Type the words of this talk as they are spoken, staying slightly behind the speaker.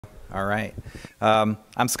All right. I'm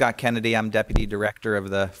Scott Kennedy. I'm Deputy Director of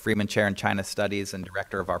the Freeman Chair in China Studies and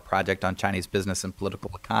Director of our project on Chinese business and political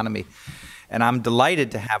economy. And I'm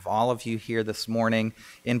delighted to have all of you here this morning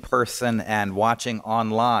in person and watching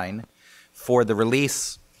online for the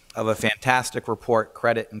release of a fantastic report,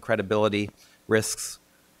 Credit and Credibility Risks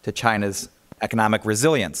to China's Economic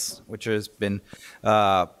Resilience, which has been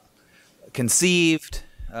conceived,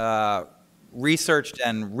 researched,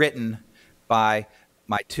 and written by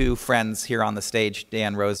my two friends here on the stage,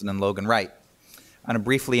 Rosen and Logan Wright. I'm going to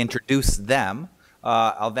briefly introduce them.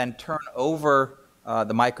 I'll then turn over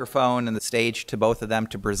the microphone and the stage to both of them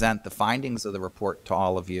to present the findings of the report to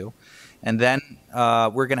all of you. And then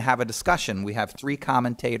we're going to have a discussion. We have three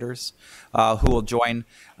commentators who will join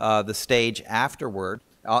the stage afterward.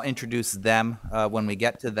 I'll introduce them when we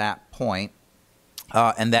get to that point.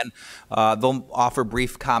 And then they'll offer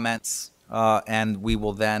brief comments, and we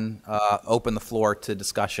will then open the floor to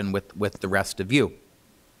discussion with the rest of you.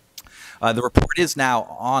 The report is now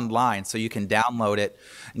online, so you can download it,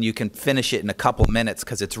 and you can finish it in a couple minutes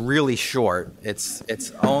because it's really short.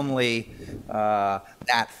 It's only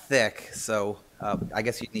that thick, so I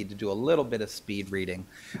guess you need to do a little bit of speed reading.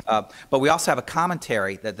 But we also have a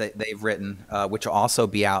commentary that they've written, which will also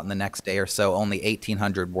be out in the next day or so, only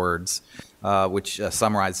 1,800 words. Which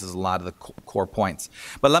summarizes a lot of the core points.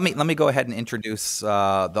 But let me go ahead and introduce the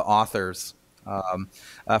authors.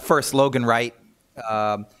 First, Logan Wright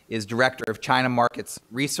is Director of China Markets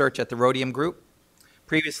Research at the Rhodium Group.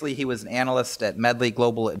 Previously, he was an analyst at Medley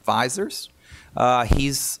Global Advisors.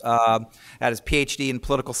 He's had his PhD in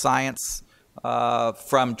political science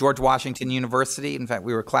from George Washington University. In fact,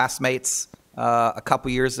 we were classmates a couple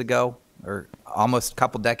years ago, or almost a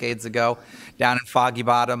couple decades ago, down in Foggy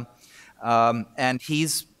Bottom. And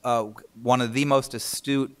he's one of the most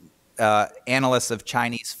astute analysts of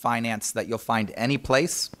Chinese finance that you'll find any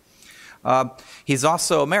place. He's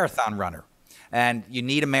also a marathon runner. And you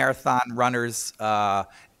need a marathon runner's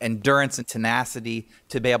endurance and tenacity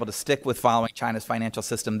to be able to stick with following China's financial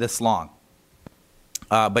system this long.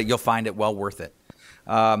 But you'll find it well worth it.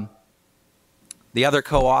 The other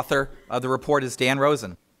co-author of the report is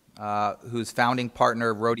Rosen, who's founding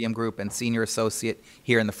partner of Rhodium Group and senior associate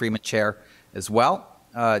here in the Freeman Chair as well.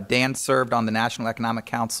 Dan served on the National Economic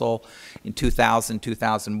Council in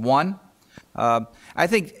 2000-2001. I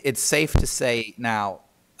think it's safe to say now,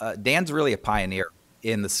 Dan's really a pioneer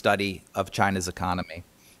in the study of China's economy.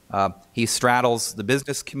 He straddles the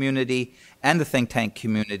business community and the think tank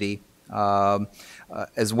community,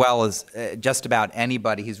 as well as just about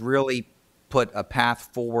anybody. He's really put a path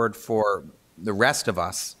forward for the rest of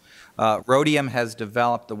us. Rhodium has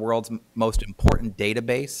developed the world's most important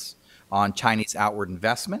database on Chinese outward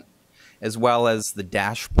investment, as well as the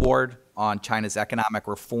dashboard on China's economic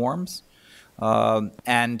reforms,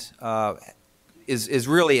 and is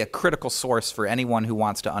really a critical source for anyone who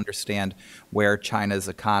wants to understand where China's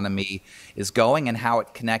economy is going and how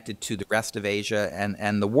it connected to the rest of Asia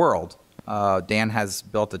and the world. Dan has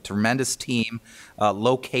built a tremendous team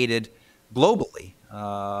located globally,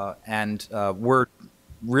 and we're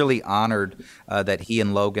really honored that he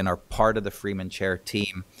and Logan are part of the Freeman Chair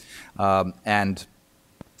team, and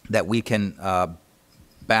that we can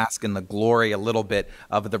bask in the glory a little bit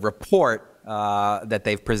of the report that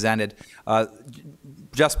they've presented.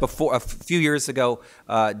 Just before, a few years ago,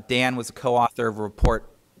 Dan was a co-author of a report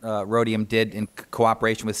Rhodium did in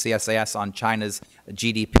cooperation with CSIS on China's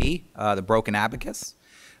GDP, the Broken Abacus.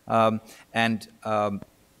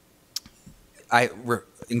 I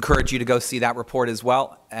encourage you to go see that report as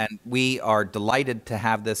well. And we are delighted to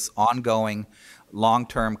have this ongoing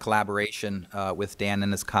long-term collaboration with Dan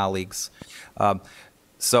and his colleagues.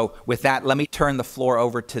 So with that, let me turn the floor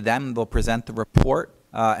over to them. They'll present the report,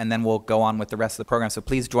 and then we'll go on with the rest of the program. So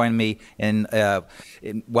please join me in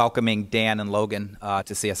welcoming Dan and Logan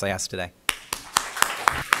to CSIS today.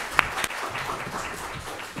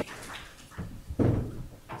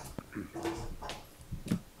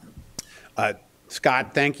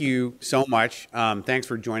 Scott, thank you so much. Thanks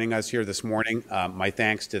for joining us here this morning. My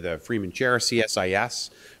thanks to the Freeman Chair,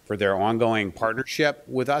 CSIS, for their ongoing partnership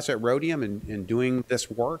with us at Rhodium in doing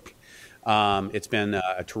this work. It's been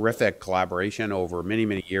a terrific collaboration over many,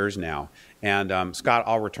 many years now. And Scott,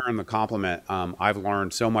 I'll return the compliment. I've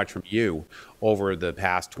learned so much from you over the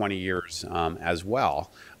past 20 years as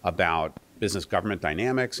well about business government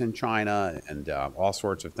dynamics in China and all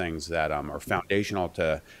sorts of things that are foundational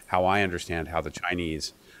to how I understand how the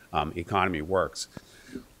Chinese economy works.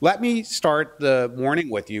 Let me start the morning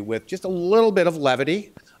with you with just a little bit of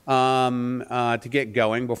levity. to get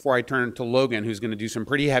going before I turn it to Logan, who's going to do some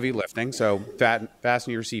pretty heavy lifting. So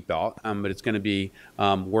fasten your seatbelt, but it's going to be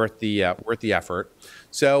worth the effort.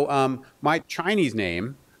 So my Chinese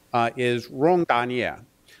name is Rong Danye,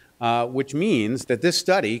 which means that this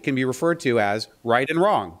study can be referred to as right and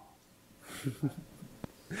wrong,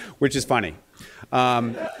 which is funny.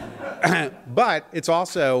 But it's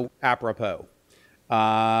also apropos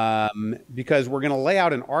because we're going to lay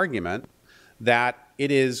out an argument that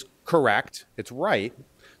it is correct, it's right,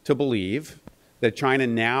 to believe that China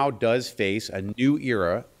now does face a new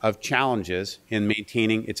era of challenges in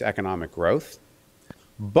maintaining its economic growth,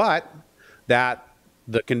 but that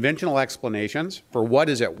the conventional explanations for what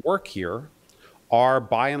is at work here are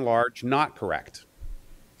by and large not correct.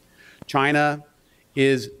 China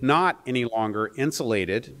is not any longer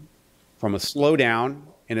insulated from a slowdown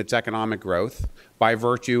in its economic growth by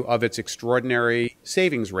virtue of its extraordinary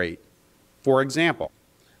savings rate. For example,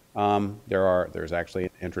 there's actually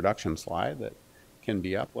an introduction slide that can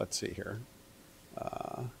be up. Let's see here.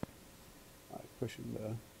 I'm pushing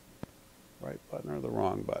the right button or the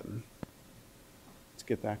wrong button. Let's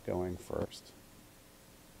get that going first.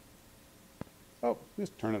 Oh,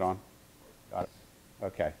 just turn it on. Got it.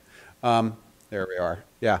 Okay. There we are.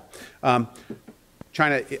 Yeah.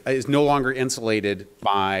 China is no longer insulated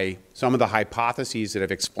by some of the hypotheses that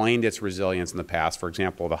have explained its resilience in the past, for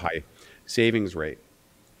example, the high savings rate.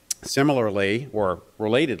 Similarly, or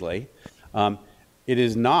relatedly, it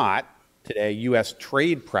is not today U.S.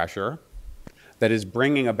 trade pressure that is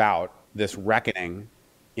bringing about this reckoning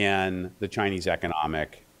in the Chinese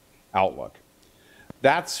economic outlook.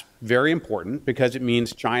 That's very important because it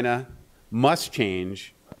means China must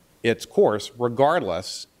change its course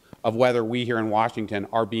regardless of whether we here in Washington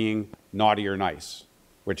are being naughty or nice,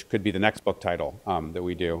 which could be the next book title that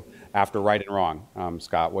we do after Right and Wrong.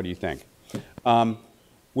 Scott, what do you think?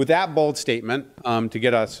 With that bold statement, to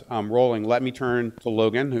get us rolling, let me turn to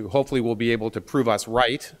Logan, who hopefully will be able to prove us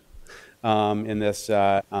right in this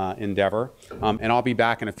endeavor. And I'll be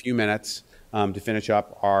back in a few minutes to finish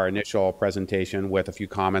up our initial presentation with a few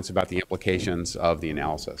comments about the implications of the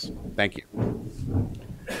analysis. Thank you.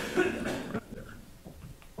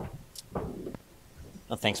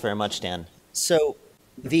 Well, thanks very much, Dan. So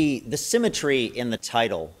the symmetry in the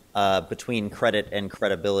title between credit and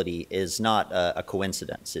credibility is not a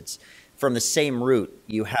coincidence. It's from the same root.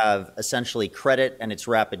 You have essentially credit and its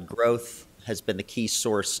rapid growth has been the key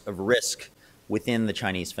source of risk within the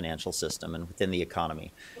Chinese financial system and within the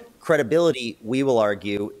economy. Credibility, we will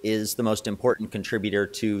argue, is the most important contributor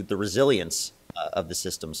to the resilience of the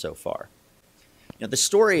system so far. You know, the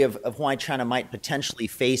story of why China might potentially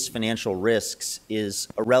face financial risks is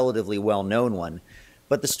a relatively well-known one,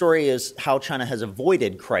 but the story is how China has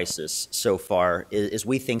avoided crisis so far is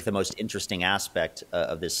we think, the most interesting aspect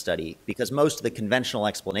of this study, because most of the conventional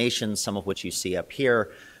explanations, some of which you see up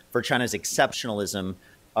here, for China's exceptionalism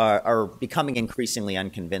are becoming increasingly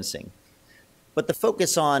unconvincing. But the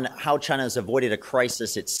focus on how China has avoided a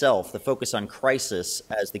crisis itself, the focus on crisis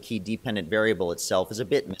as the key dependent variable itself, is a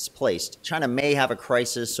bit misplaced. China may have a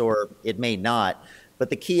crisis or it may not, but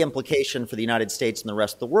the key implication for the United States and the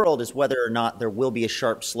rest of the world is whether or not there will be a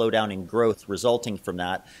sharp slowdown in growth resulting from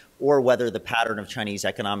that, or whether the pattern of Chinese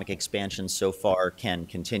economic expansion so far can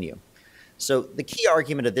continue. So the key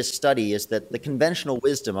argument of this study is that the conventional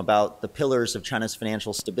wisdom about the pillars of China's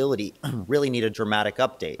financial stability really need a dramatic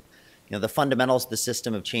update. You know, the fundamentals of the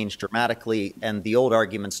system have changed dramatically, and the old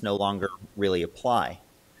arguments no longer really apply.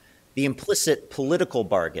 The implicit political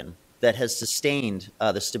bargain that has sustained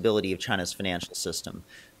the stability of China's financial system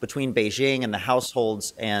between Beijing and the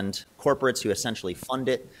households and corporates who essentially fund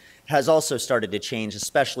it has also started to change,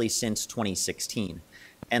 especially since 2016.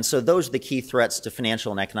 And so those are the key threats to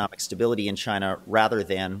financial and economic stability in China rather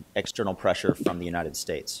than external pressure from the United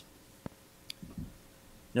States.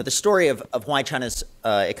 You know, the story of why China's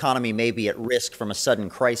economy may be at risk from a sudden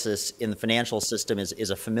crisis in the financial system is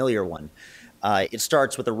a familiar one. It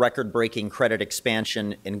starts with a record-breaking credit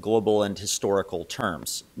expansion in global and historical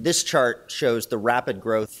terms. This chart shows the rapid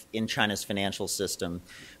growth in China's financial system,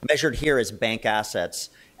 measured here as bank assets,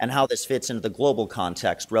 and how this fits into the global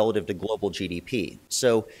context relative to global GDP.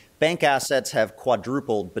 So bank assets have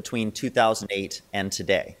quadrupled between 2008 and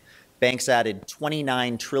today. Banks added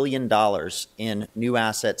 $29 trillion in new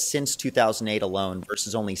assets since 2008 alone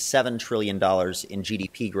versus only $7 trillion in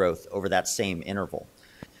GDP growth over that same interval.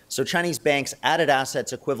 So Chinese banks added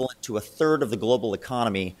assets equivalent to a third of the global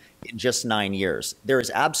economy in just 9 years. There is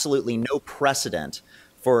absolutely no precedent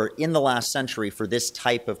in the last century for this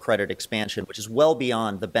type of credit expansion, which is well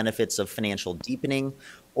beyond the benefits of financial deepening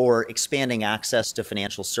or expanding access to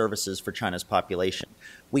financial services for China's population.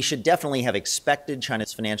 We should definitely have expected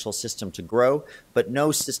China's financial system to grow, but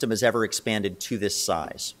no system has ever expanded to this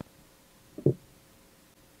size.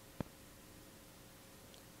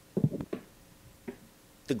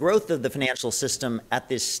 The growth of the financial system at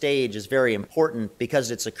this stage is very important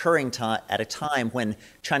because it's occurring at a time when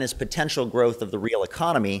China's potential growth of the real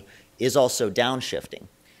economy is also downshifting.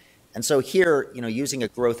 And so here, using a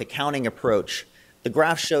growth accounting approach, the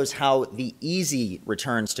graph shows how the easy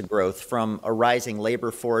returns to growth from a rising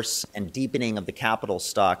labor force and deepening of the capital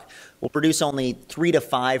stock will produce only 3 to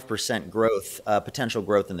 5% growth, potential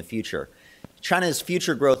growth in the future. China's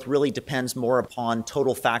future growth really depends more upon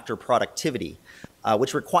total factor productivity,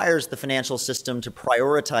 which requires the financial system to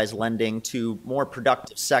prioritize lending to more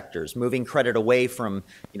productive sectors, moving credit away from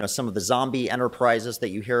some of the zombie enterprises that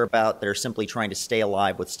you hear about that are simply trying to stay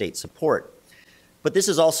alive with state support. But this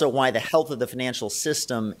is also why the health of the financial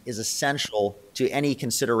system is essential to any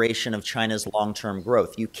consideration of China's long-term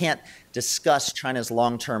growth. You can't discuss China's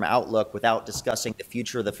long-term outlook without discussing the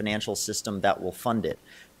future of the financial system that will fund it,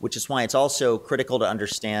 which is why it's also critical to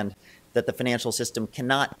understand that the financial system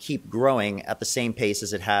cannot keep growing at the same pace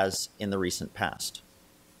as it has in the recent past.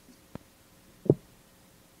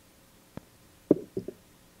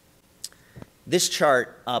 This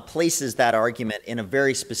chart places that argument in a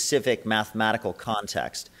very specific mathematical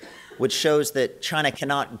context, which shows that China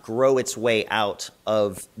cannot grow its way out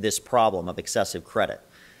of this problem of excessive credit.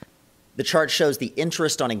 The chart shows the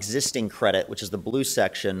interest on existing credit, which is the blue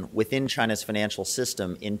section, within China's financial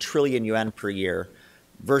system in trillion yuan per year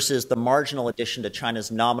versus the marginal addition to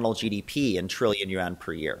China's nominal GDP in trillion yuan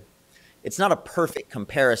per year. It's not a perfect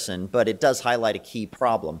comparison, but it does highlight a key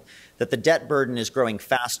problem, that the debt burden is growing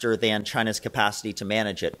faster than China's capacity to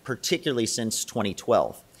manage it, particularly since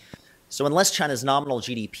 2012. So unless China's nominal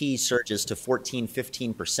GDP surges to 14,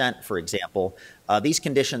 15%, for example, these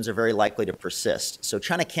conditions are very likely to persist. So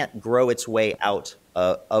China can't grow its way out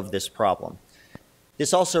of this problem.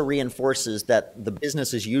 This also reinforces that the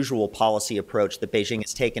business as usual policy approach that Beijing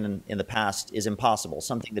has taken in the past is impossible,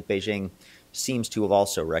 something that Beijing seems to have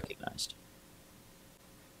also recognized.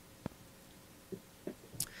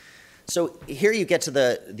 So here you get to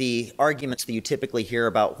the arguments that you typically hear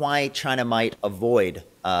about why China might avoid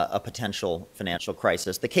a potential financial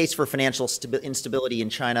crisis. The case for financial instability in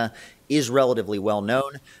China is relatively well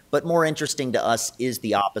known, but more interesting to us is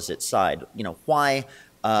the opposite side. Why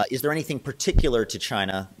is there anything particular to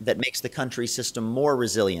China that makes the country system more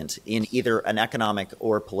resilient in either an economic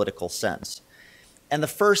or political sense? And the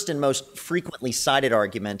first and most frequently cited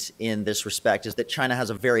argument in this respect is that China has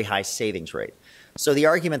a very high savings rate. So the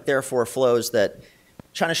argument therefore flows that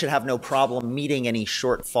China should have no problem meeting any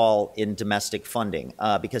shortfall in domestic funding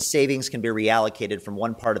because savings can be reallocated from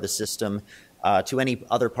one part of the system to any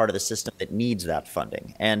other part of the system that needs that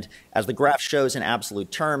funding. And as the graph shows in absolute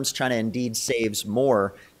terms, China indeed saves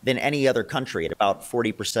more than any other country at about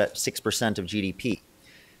 40%, 6% of GDP.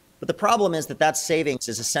 But the problem is that that savings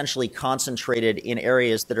is essentially concentrated in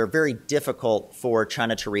areas that are very difficult for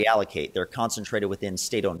China to reallocate. They're concentrated within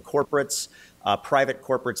state-owned corporates, private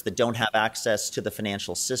corporates that don't have access to the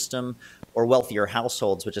financial system, or wealthier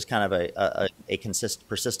households, which is kind of a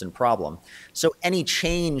persistent problem. So any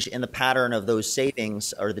change in the pattern of those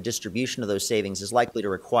savings or the distribution of those savings is likely to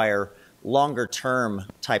require longer-term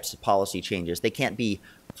types of policy changes. They can't be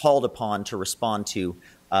called upon to respond to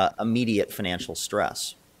immediate financial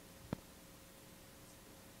stress.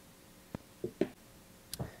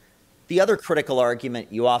 The other critical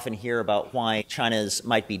argument you often hear about why China's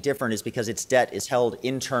might be different is because its debt is held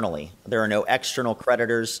internally. There are no external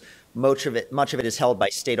creditors. Much of it is held by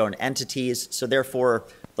state-owned entities. So therefore,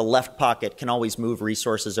 the left pocket can always move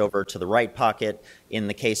resources over to the right pocket in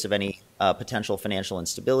the case of any potential financial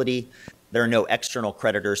instability. There are no external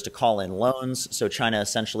creditors to call in loans. So China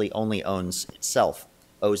essentially only owes itself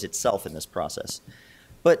in this process.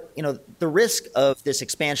 But the risk of this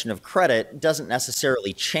expansion of credit doesn't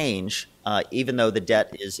necessarily change, even though the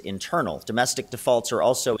debt is internal. Domestic defaults are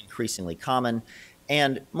also increasingly common,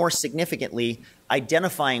 and more significantly,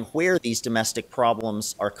 identifying where these domestic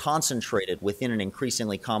problems are concentrated within an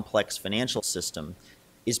increasingly complex financial system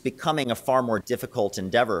is becoming a far more difficult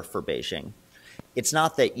endeavor for Beijing. It's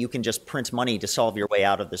not that you can just print money to solve your way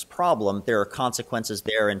out of this problem. There are consequences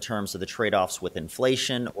there in terms of the trade-offs with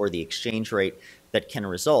inflation or the exchange rate that can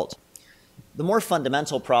result. The more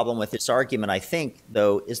fundamental problem with this argument, I think,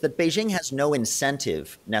 though, is that Beijing has no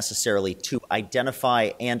incentive necessarily to identify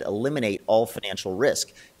and eliminate all financial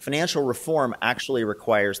risk. Financial reform actually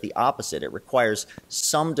requires the opposite. It requires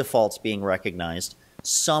some defaults being recognized,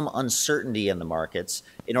 some uncertainty in the markets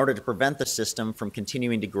in order to prevent the system from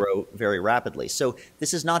continuing to grow very rapidly. So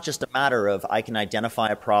this is not just a matter of I can identify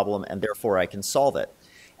a problem and therefore I can solve it.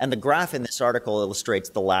 And the graph in this article illustrates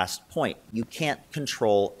the last point. You can't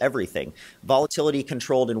control everything. Volatility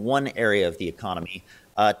controlled in one area of the economy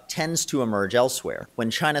tends to emerge elsewhere. When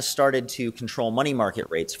China started to control money market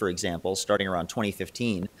rates, for example, starting around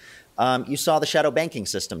 2015, you saw the shadow banking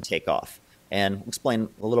system take off. And we'll explain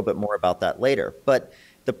a little bit more about that later. But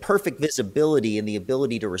the perfect visibility and the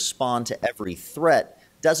ability to respond to every threat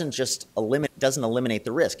doesn't eliminate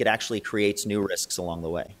the risk. It actually creates new risks along the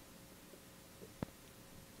way.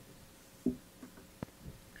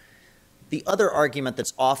 The other argument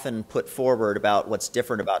that's often put forward about what's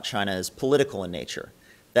different about China is political in nature,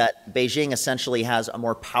 that Beijing essentially has a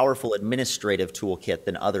more powerful administrative toolkit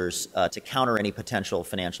than others to counter any potential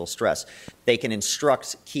financial stress. They can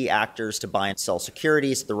instruct key actors to buy and sell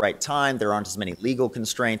securities at the right time. There aren't as many legal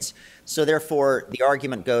constraints. So therefore, the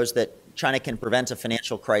argument goes that China can prevent a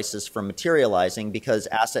financial crisis from materializing because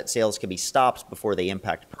asset sales can be stopped before they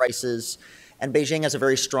impact prices. And Beijing has a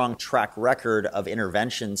very strong track record of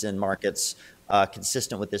interventions in markets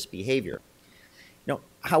consistent with this behavior.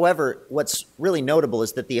 However, what's really notable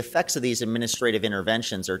is that the effects of these administrative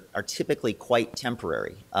interventions are typically quite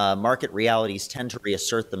temporary. Market realities tend to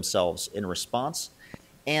reassert themselves in response.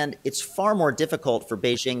 And it's far more difficult for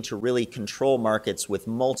Beijing to really control markets with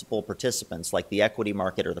multiple participants like the equity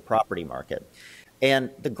market or the property market.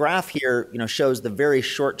 And the graph here, shows the very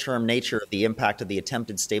short-term nature of the impact of the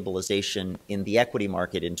attempted stabilization in the equity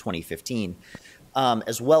market in 2015,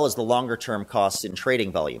 as well as the longer-term costs in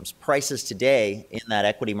trading volumes. Prices today in that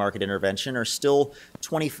equity market intervention are still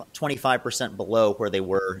 25% below where they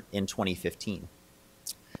were in 2015.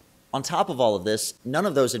 On top of all of this, none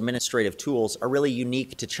of those administrative tools are really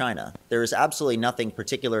unique to China. There is absolutely nothing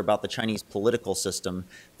particular about the Chinese political system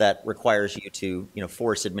that requires you to,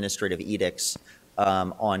 force administrative edicts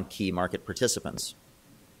on key market participants.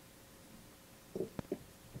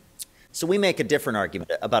 So we make a different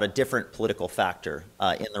argument about a different political factor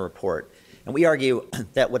in the report. And we argue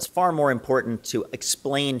that what's far more important to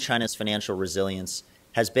explain China's financial resilience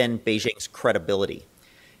has been Beijing's credibility.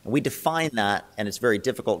 And we define that, and it's a very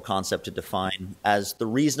difficult concept to define, as the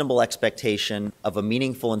reasonable expectation of a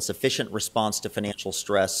meaningful and sufficient response to financial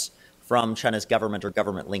stress from China's government or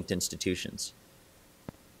government-linked institutions.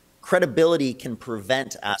 Credibility can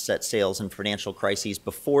prevent asset sales and financial crises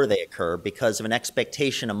before they occur because of an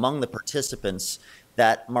expectation among the participants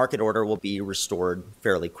that market order will be restored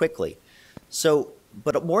fairly quickly. So,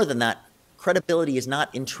 but more than that, credibility is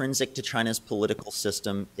not intrinsic to China's political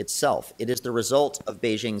system itself. It is the result of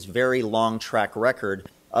Beijing's very long track record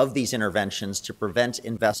of these interventions to prevent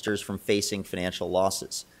investors from facing financial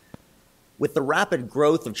losses. With the rapid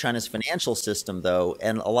growth of China's financial system, though,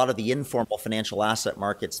 and a lot of the informal financial asset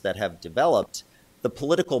markets that have developed, the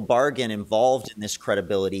political bargain involved in this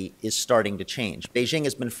credibility is starting to change. Beijing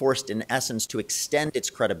has been forced, in essence, to extend its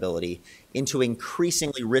credibility into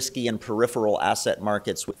increasingly risky and peripheral asset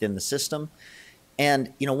markets within the system.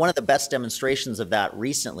 And, one of the best demonstrations of that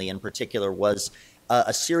recently, in particular, was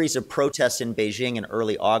a series of protests in Beijing in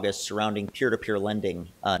early August surrounding peer-to-peer lending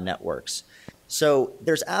networks. So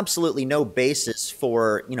there's absolutely no basis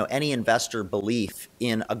for any investor belief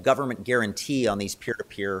in a government guarantee on these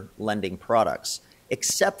peer-to-peer lending products,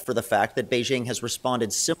 except for the fact that Beijing has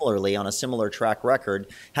responded similarly on a similar track record,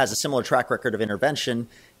 has a similar track record of intervention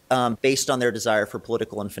based on their desire for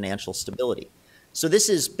political and financial stability. So this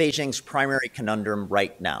is Beijing's primary conundrum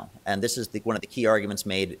right now, and this is one of the key arguments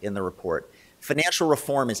made in the report. Financial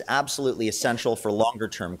reform is absolutely essential for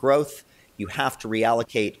longer-term growth. You have to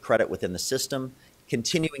reallocate credit within the system.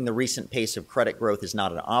 Continuing the recent pace of credit growth is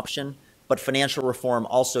not an option, but financial reform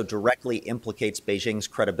also directly implicates Beijing's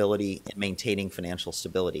credibility in maintaining financial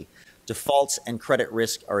stability. Defaults and credit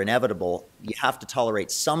risk are inevitable. You have to tolerate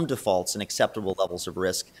some defaults and acceptable levels of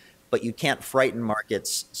risk, but you can't frighten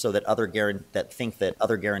markets so that that think that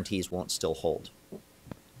other guarantees won't still hold.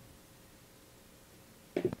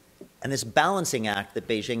 And this balancing act that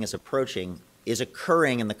Beijing is approaching is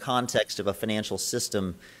occurring in the context of a financial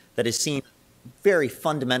system that has seen very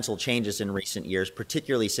fundamental changes in recent years,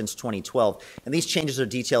 particularly since 2012. And these changes are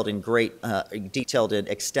detailed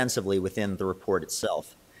extensively within the report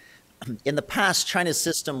itself. In the past, China's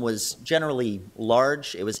system was generally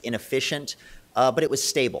large, it was inefficient, but it was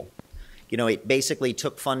stable. It basically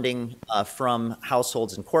took funding from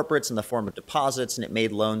households and corporates in the form of deposits, and it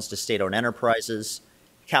made loans to state-owned enterprises.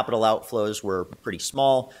 Capital outflows were pretty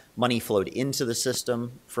small. Money flowed into the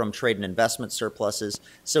system from trade and investment surpluses.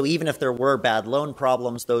 So even if there were bad loan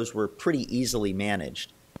problems, those were pretty easily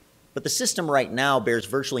managed. But the system right now bears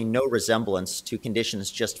virtually no resemblance to conditions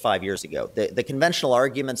just 5 years ago. The conventional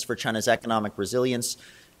arguments for China's economic resilience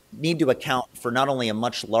need to account for not only a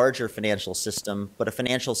much larger financial system, but a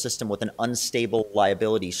financial system with an unstable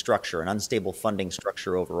liability structure, an unstable funding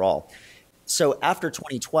structure overall. So after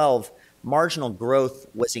 2012, marginal growth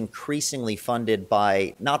was increasingly funded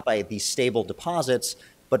by, not by these stable deposits,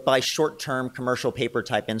 but by short-term commercial paper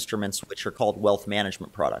type instruments, which are called wealth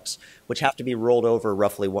management products, which have to be rolled over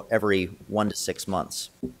roughly every 1 to 6 months.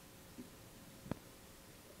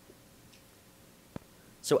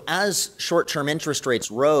 So as short-term interest rates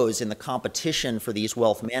rose in the competition for these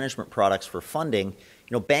wealth management products for funding,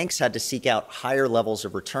 banks had to seek out higher levels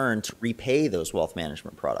of return to repay those wealth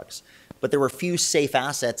management products. But there were few safe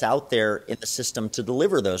assets out there in the system to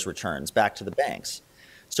deliver those returns back to the banks.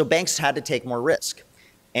 So banks had to take more risk.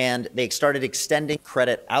 And they started extending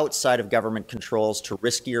credit outside of government controls to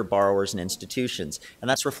riskier borrowers and institutions. And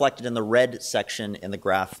that's reflected in the red section in the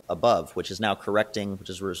graph above, which is now correcting, which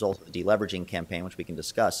is a result of the deleveraging campaign, which we can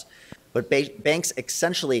discuss. But banks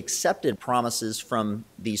essentially accepted promises from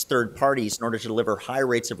these third parties in order to deliver high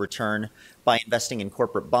rates of return by investing in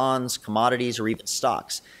corporate bonds, commodities, or even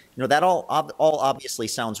stocks. That all obviously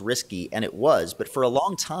sounds risky, and it was. But for a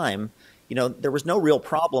long time, there was no real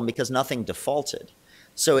problem because nothing defaulted.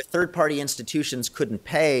 So if third-party institutions couldn't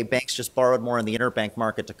pay, banks just borrowed more in the interbank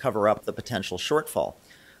market to cover up the potential shortfall.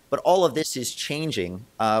 But all of this is changing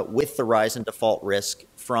with the rise in default risk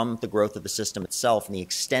from the growth of the system itself and the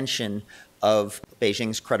extension of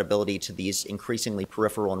Beijing's credibility to these increasingly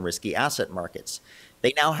peripheral and risky asset markets.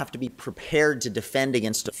 They now have to be prepared to defend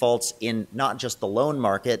against defaults in not just the loan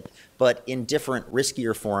market, but in different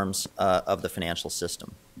riskier forms of the financial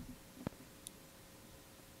system.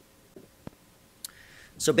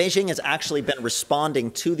 So Beijing has actually been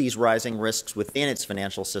responding to these rising risks within its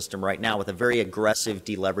financial system right now with a very aggressive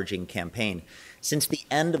deleveraging campaign. Since the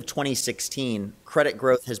end of 2016, credit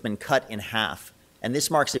growth has been cut in half, and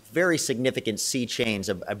this marks a very significant sea change,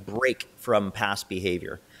 a break from past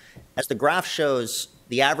behavior. As the graph shows,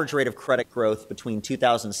 the average rate of credit growth between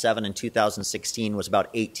 2007 and 2016 was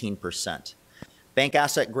about 18%. Bank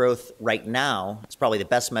asset growth right now, it's probably the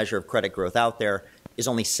best measure of credit growth out there, is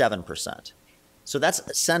only 7%. So that's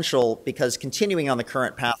essential because continuing on the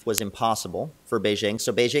current path was impossible for Beijing.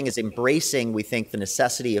 So Beijing is embracing, we think, the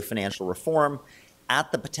necessity of financial reform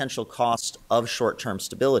at the potential cost of short-term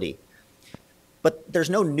stability. But there's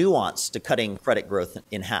no nuance to cutting credit growth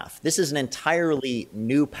in half. This is an entirely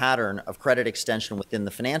new pattern of credit extension within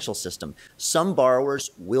the financial system. Some borrowers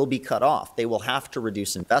will be cut off. They will have to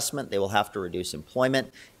reduce investment. They will have to reduce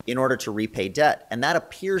employment in order to repay debt. And that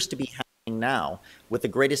appears to be happening now, with the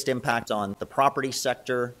greatest impact on the property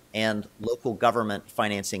sector and local government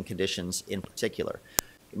financing conditions in particular.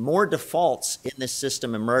 More defaults in this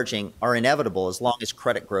system emerging are inevitable as long as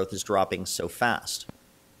credit growth is dropping so fast.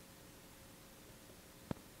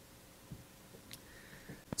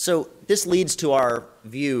 So this leads to our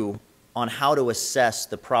view on how to assess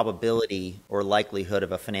the probability or likelihood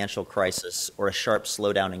of a financial crisis or a sharp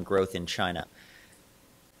slowdown in growth in China.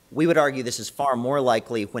 We would argue this is far more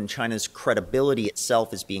likely when China's credibility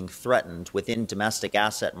itself is being threatened within domestic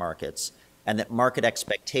asset markets, and that market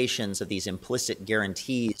expectations of these implicit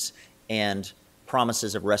guarantees and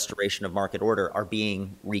promises of restoration of market order are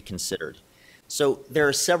being reconsidered. So there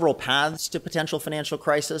are several paths to potential financial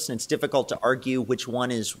crisis, and it's difficult to argue which one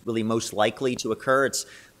is really most likely to occur. It's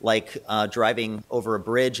like driving over a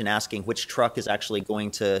bridge and asking which truck is actually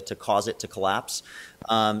going to cause it to collapse.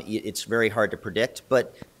 It's very hard to predict.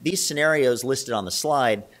 But these scenarios listed on the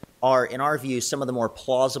slide are, in our view, some of the more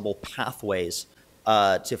plausible pathways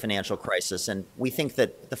to financial crisis. And we think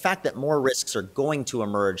that the fact that more risks are going to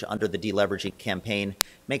emerge under the deleveraging campaign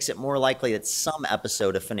makes it more likely that some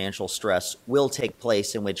episode of financial stress will take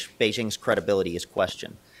place in which Beijing's credibility is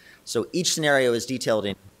questioned. So each scenario is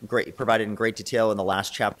provided in great detail in the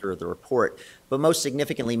last chapter of the report. But most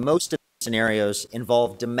significantly, most of the scenarios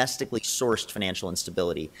involve domestically sourced financial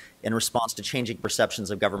instability in response to changing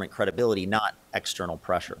perceptions of government credibility, not external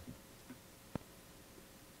pressure.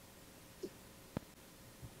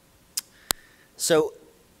 So,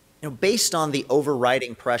 based on the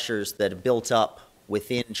overriding pressures that have built up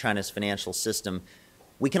within China's financial system,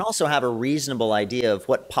 we can also have a reasonable idea of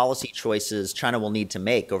what policy choices China will need to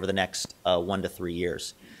make over the next 1 to 3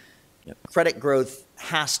 years. Credit growth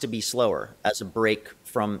has to be slower as a break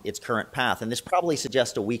from its current path, and this probably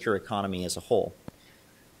suggests a weaker economy as a whole.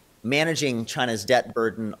 Managing China's debt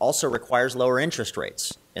burden also requires lower interest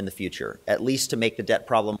rates in the future, at least to make the debt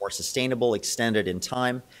problem more sustainable, extended in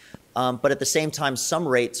time. But at the same time, some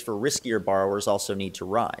rates for riskier borrowers also need to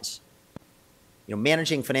rise.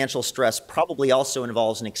 Managing financial stress probably also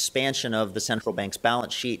involves an expansion of the central bank's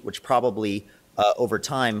balance sheet, which probably over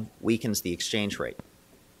time weakens the exchange rate.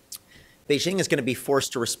 Beijing is going to be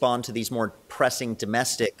forced to respond to these more pressing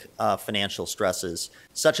domestic financial stresses,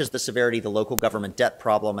 such as the severity of the local government debt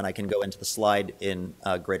problem, and I can go into the slide in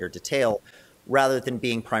greater detail, rather than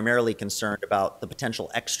being primarily concerned about the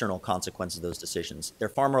potential external consequences of those decisions. They're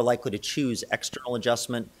far more likely to choose external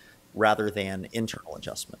adjustment rather than internal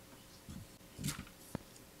adjustment.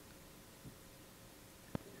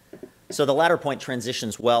 So the latter point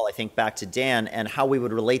transitions well, I think, back to Dan and how we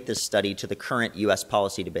would relate this study to the current U.S.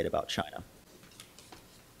 policy debate about China.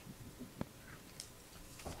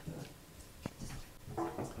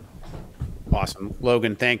 Awesome.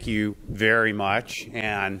 Logan, thank you very much.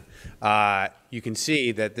 And you can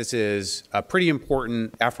see that this is a pretty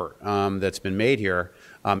important effort that's been made here.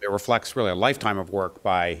 It reflects really a lifetime of work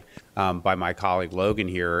by my colleague Logan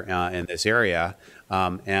here in this area.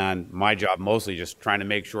 And my job mostly just trying to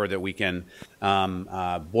make sure that we can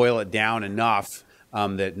boil it down enough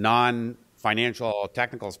that non-financial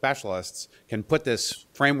technical specialists can put this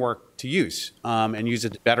framework to use and use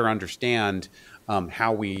it to better understand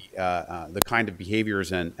how the kind of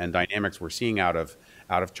behaviors and dynamics we're seeing out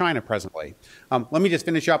of China presently. Let me just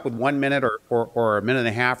finish up with 1 minute or a minute and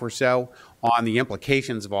a half or so on the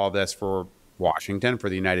implications of all this for Washington, for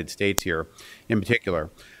the United States here in particular.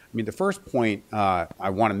 I mean, the first point I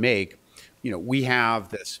want to make, we have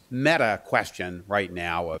this meta question right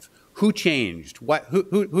now of who changed,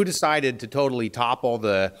 who decided to totally topple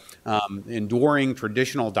the enduring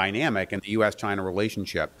traditional dynamic in the U.S.-China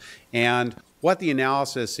relationship. And what the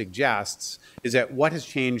analysis suggests is that what has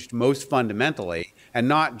changed most fundamentally, and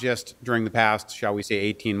not just during the past, shall we say,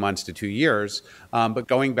 18 months to 2 years, but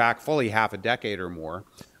going back fully half a decade or more,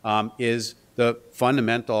 is the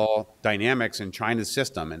fundamental dynamics in China's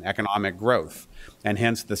system and economic growth, and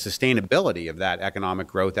hence the sustainability of that economic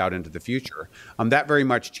growth out into the future. That very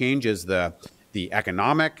much changes the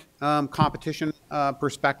economic competition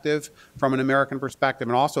perspective from an American perspective,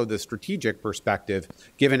 and also the strategic perspective,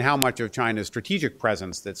 given how much of China's strategic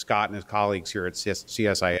presence that Scott and his colleagues here at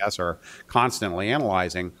CSIS are constantly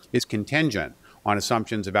analyzing is contingent on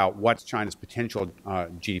assumptions about what's China's potential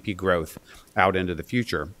GDP growth out into the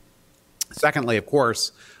future. Secondly, of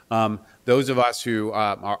course, those of us who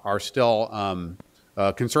are still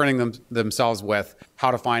concerning themselves with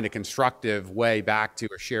how to find a constructive way back to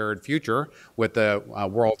a shared future with the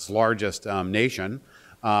world's largest nation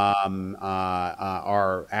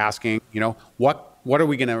are asking, what are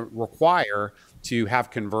we going to require to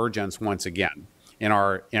have convergence once again in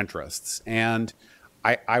our interests? And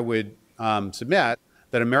I would submit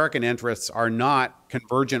that American interests are not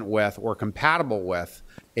convergent with or compatible with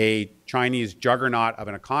a Chinese juggernaut of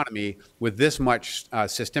an economy with this much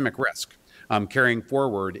systemic risk carrying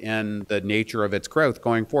forward in the nature of its growth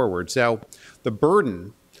going forward. So the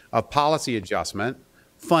burden of policy adjustment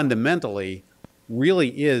fundamentally really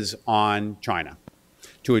is on China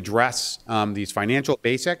to address these financial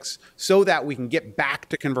basics so that we can get back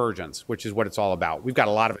to convergence, which is what it's all about. We've got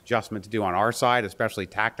a lot of adjustment to do on our side, especially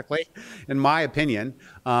tactically, in my opinion.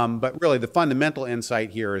 But really, the fundamental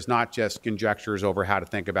insight here is not just conjectures over how to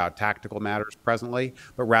think about tactical matters presently,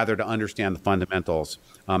 but rather to understand the fundamentals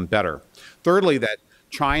better. Thirdly, that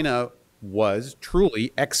China was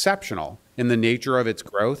truly exceptional in the nature of its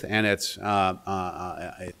growth and its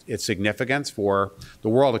significance for the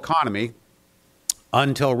world economy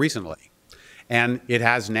until recently. And it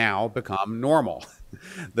has now become normal.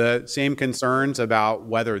 The same concerns about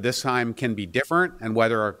whether this time can be different and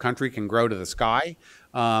whether our country can grow to the sky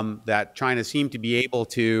that China seemed to be able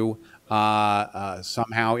to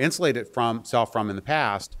somehow insulate itself from in the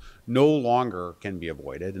past no longer can be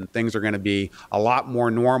avoided. And things are going to be a lot more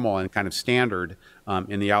normal and kind of standard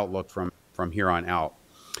in the outlook from here on out.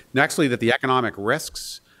 Nextly, that the economic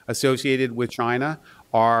risks associated with China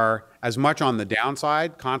are as much on the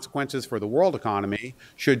downside, consequences for the world economy,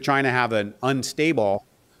 should China have an unstable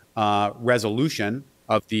resolution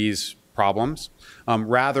of these problems,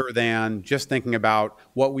 rather than just thinking about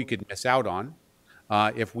what we could miss out on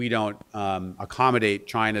if we don't accommodate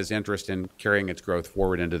China's interest in carrying its growth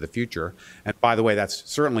forward into the future. And by the way, that's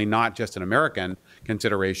certainly not just an American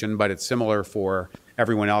consideration, but it's similar for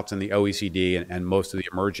everyone else in the OECD and most of the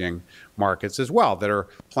emerging markets as well, that are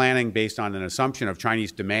planning based on an assumption of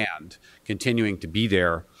Chinese demand continuing to be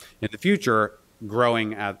there in the future,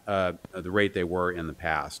 growing at the rate they were in the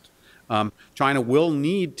past. China will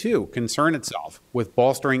need to concern itself with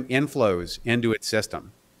bolstering inflows into its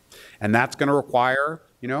system. And that's going to require,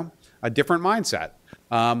 a different mindset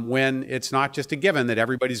when it's not just a given that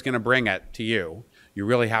everybody's going to bring it to you. You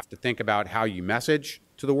really have to think about how you message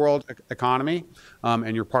to the world economy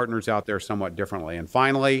and your partners out there somewhat differently. And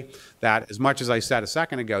finally, that as much as I said a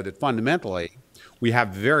second ago, that fundamentally we have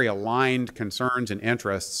very aligned concerns and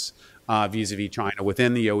interests vis-a-vis China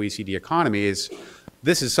within the OECD economies.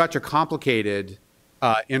 This is such a complicated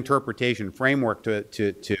interpretation framework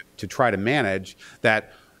to try to manage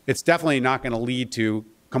that it's definitely not going to lead to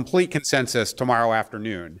complete consensus tomorrow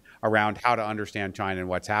afternoon around how to understand China and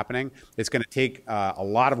what's happening. It's going to take a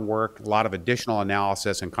lot of work, a lot of additional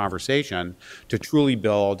analysis and conversation to truly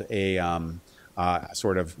build a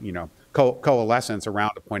sort of, coalescence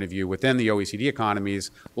around a point of view within the OECD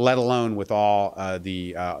economies, let alone with all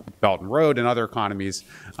the Belt and Road and other economies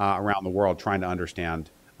around the world trying to understand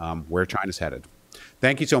where China's headed.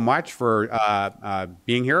 Thank you so much for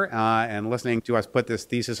being here and listening to us put this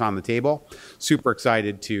thesis on the table. Super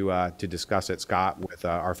excited to discuss it, Scott, with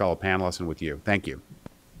our fellow panelists and with you. Thank you.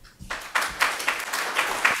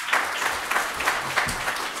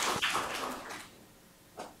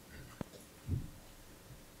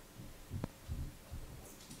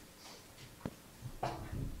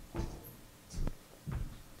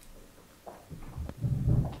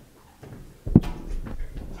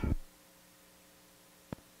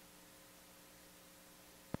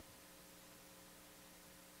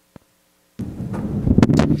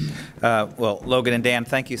 Well, Logan and Dan,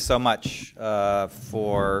 thank you so much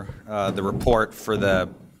for the report, for the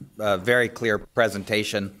very clear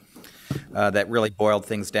presentation that really boiled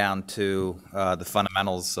things down to the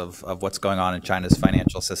fundamentals of what's going on in China's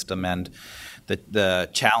financial system and the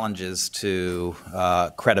challenges to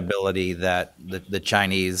credibility that the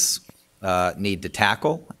Chinese need to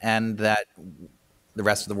tackle and that the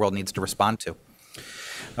rest of the world needs to respond to.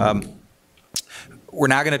 We're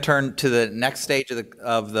now going to turn to the next stage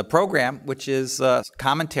of the program, which is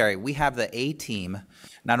commentary. We have the A team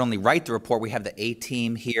not only write the report, we have the A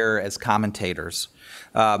team here as commentators.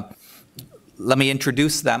 Let me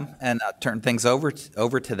introduce them and turn things over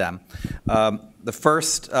to them. The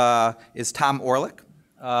first is Tom Orlick,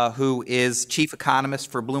 who is chief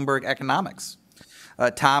economist for Bloomberg Economics.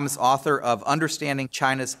 Tom is author of Understanding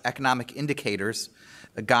China's Economic Indicators,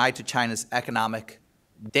 a guide to China's economic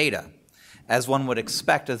data. As one would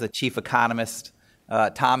expect as a chief economist,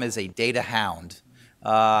 Tom is a data hound,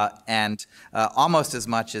 and almost as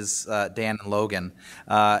much as Dan and Logan.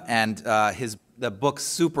 The book's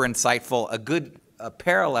super insightful, a good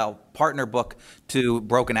parallel partner book to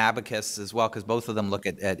Broken Abacus as well, because both of them look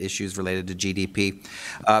at issues related to GDP.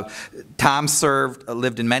 Tom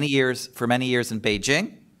lived for many years in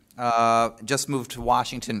Beijing, just moved to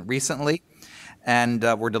Washington recently. And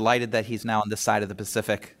we're delighted that he's now on this side of the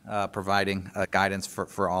Pacific providing guidance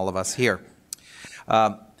for all of us here.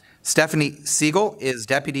 Stephanie Siegel is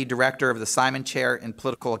Deputy Director of the Freeman Chair in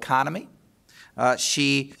Political Economy.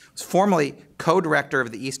 She was formerly co-director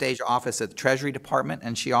of the East Asia office at the Treasury Department,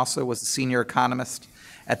 and she also was a senior economist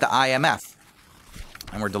at the IMF.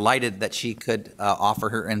 And we're delighted that she could offer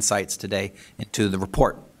her insights today into the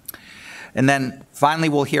report. And then finally,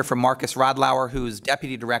 we'll hear from Marcus Rodlauer, who's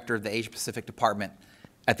Deputy Director of the Asia Pacific Department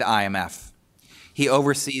at the IMF. He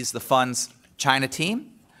oversees the fund's China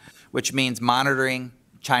team, which means monitoring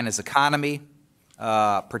China's economy,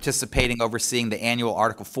 participating, overseeing the annual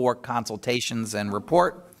Article 4 consultations and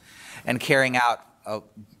report, and carrying out a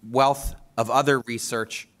wealth of other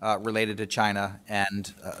research related to China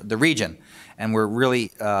and the region. And we're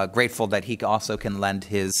really grateful that he also can lend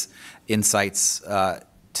his insights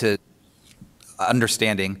to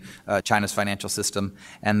understanding China's financial system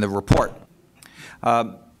and the report.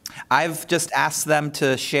 I've just asked them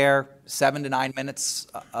to share 7 to 9 minutes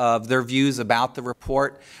of their views about the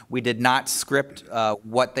report. We did not script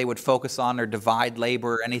what they would focus on or divide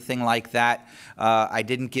labor or anything like that. I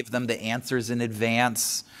didn't give them the answers in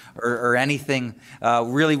advance or anything.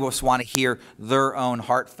 Really just want to hear their own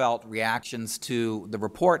heartfelt reactions to the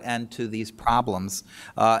report and to these problems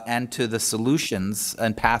and to the solutions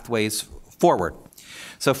and pathways forward.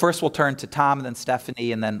 So first we'll turn to Tom, and then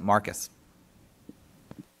Stephanie, and then Marcus.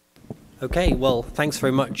 Okay, well, thanks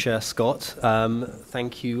very much, Scott.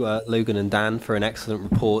 Thank you, Logan and Dan, for an excellent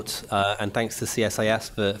report, and thanks to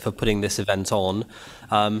CSIS for putting this event on.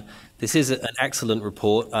 This is an excellent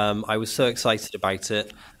report. I was so excited about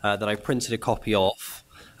it that I printed a copy off,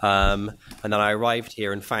 and then I arrived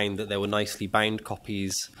here and found that there were nicely bound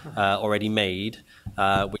copies already made,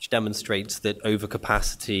 which demonstrates that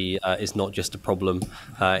overcapacity is not just a problem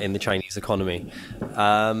in the Chinese economy.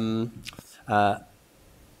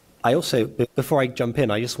 I also, before I jump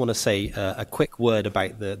in, I just want to say a quick word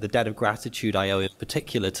about the debt of gratitude I owe in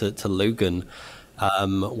particular to Logan.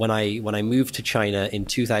 When I moved to China in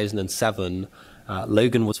 2007,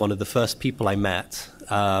 Logan was one of the first people I met,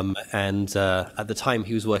 and at the time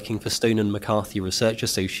he was working for Stone & McCarthy Research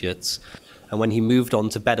Associates. And when he moved on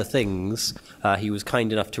to better things, he was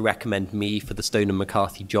kind enough to recommend me for the Stone &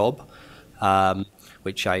 McCarthy job,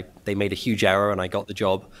 which they made a huge error and I got the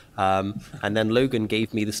job. And then Logan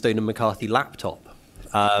gave me the Stone & McCarthy laptop.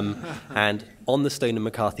 And on the Stone &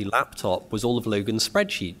 McCarthy laptop was all of Logan's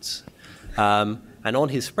spreadsheets. And on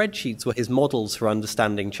his spreadsheets were his models for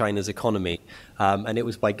understanding China's economy. And it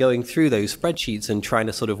was by going through those spreadsheets and trying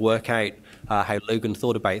to sort of work out how Logan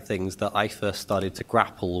thought about things that I first started to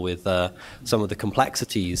grapple with some of the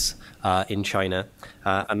complexities in China.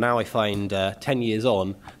 And now I find 10 years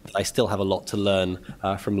on that I still have a lot to learn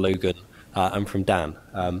from Logan and from Dan.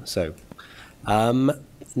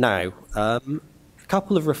 Now, a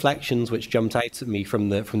couple of reflections which jumped out at me from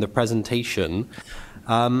the presentation.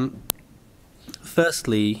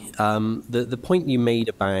 Firstly, the point you made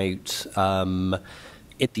about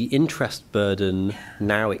the interest burden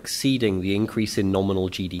now exceeding the increase in nominal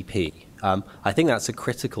GDP. I think that's a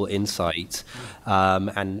critical insight,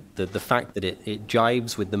 and the fact that it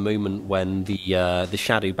jives with the moment when the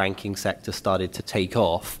shadow banking sector started to take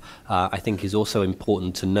off, I think is also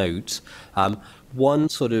important to note. One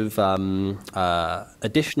sort of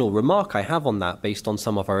additional remark I have on that, based on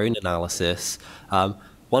some of our own analysis.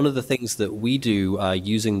 One of the things that we do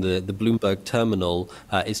using the Bloomberg terminal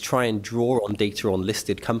is try and draw on data on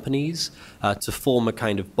listed companies to form a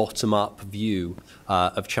kind of bottom-up view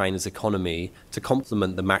of China's economy to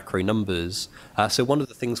complement the macro numbers. So one of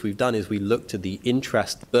the things we've done is we looked at the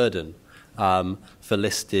interest burden for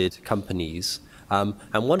listed companies. And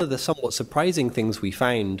one of the somewhat surprising things we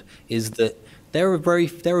found is that there are very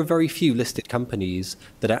few listed companies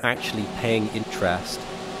that are actually paying interest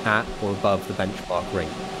at or above the benchmark rate.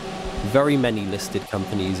 Very many listed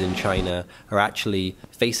companies in China are actually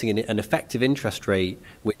facing an effective interest rate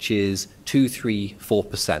which is 2, 3,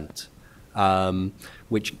 4%,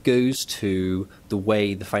 which goes to the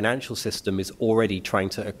way the financial system is already trying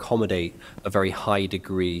to accommodate a very high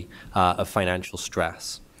degree of financial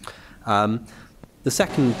stress. The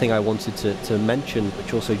second thing I wanted to mention,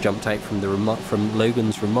 which also jumped out from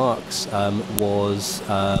Logan's remarks, was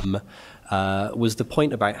the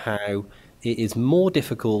point about how it is more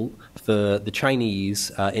difficult for the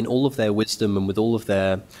Chinese, in all of their wisdom and with all of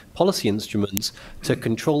their policy instruments, to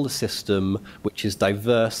control a system which is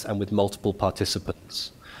diverse and with multiple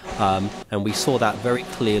participants. And we saw that very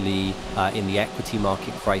clearly in the equity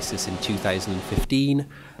market crisis in 2015.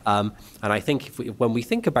 And I think when we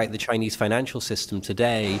think about the Chinese financial system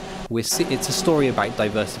today, it's a story about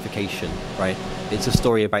diversification, right? It's a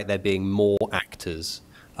story about there being more actors.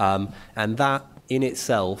 And that in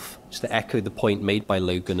itself, just to echo the point made by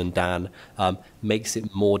Logan and Dan, makes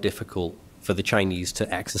it more difficult for the Chinese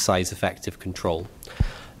to exercise effective control.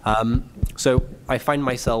 So I find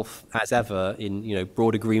myself, as ever, in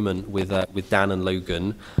broad agreement with Dan and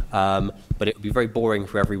Logan, but it would be very boring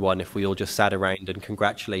for everyone if we all just sat around and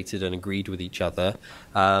congratulated and agreed with each other.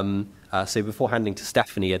 So before handing to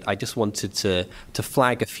Stephanie, I just wanted to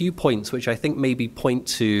flag a few points which I think maybe point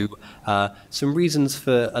to some reasons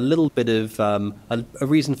for a little bit of a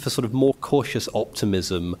reason for sort of more cautious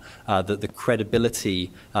optimism that the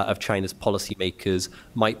credibility of China's policymakers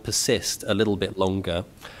might persist a little bit longer.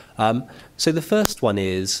 So the first one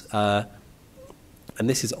is, and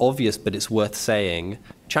this is obvious but it's worth saying,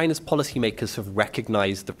 China's policymakers have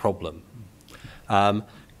recognized the problem.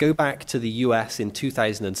 Go back to the US in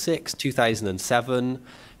 2006, 2007.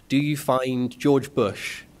 Do you find George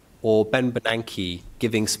Bush or Ben Bernanke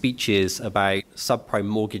giving speeches about subprime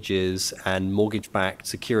mortgages and mortgage-backed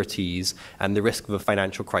securities and the risk of a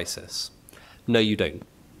financial crisis? No, you don't.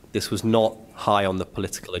 This was not high on the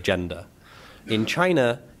political agenda. In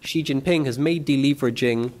China, Xi Jinping has made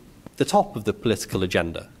deleveraging the top of the political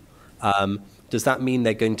agenda. Does that mean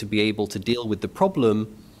they're going to be able to deal with the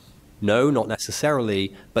problem? No, not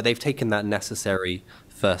necessarily, but they've taken that necessary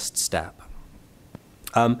first step.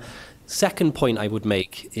 Second point I would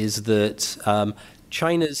make is that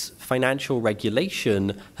China's financial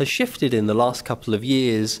regulation has shifted in the last couple of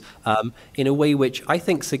years in a way which I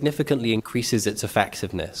think significantly increases its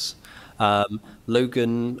effectiveness.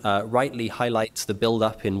 Logan rightly highlights the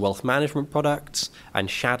build-up in wealth management products and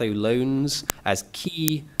shadow loans as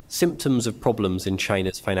key symptoms of problems in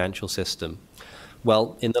China's financial system.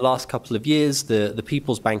 Well, in the last couple of years, the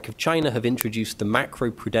People's Bank of China have introduced the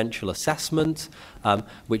macroprudential assessment,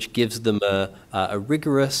 which gives them a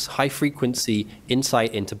rigorous, high-frequency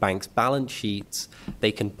insight into banks' balance sheets.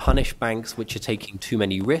 They can punish banks which are taking too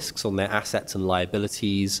many risks on their assets and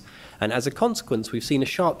liabilities. And as a consequence, we've seen a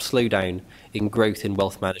sharp slowdown in growth in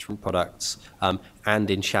wealth management products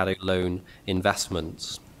and in shadow loan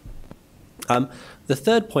investments. The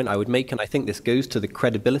third point I would make, and I think this goes to the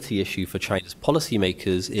credibility issue for China's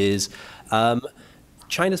policymakers, is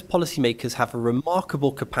China's policymakers have a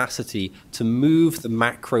remarkable capacity to move the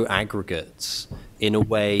macro aggregates in a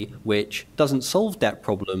way which doesn't solve debt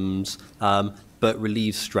problems, but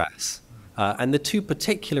relieves stress. And the two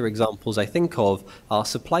particular examples I think of are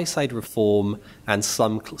supply-side reform and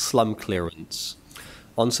slum clearance.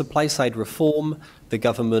 On supply-side reform, the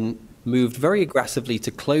government moved very aggressively to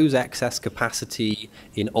close excess capacity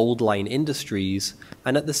in old line industries,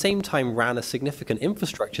 and at the same time ran a significant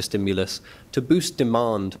infrastructure stimulus to boost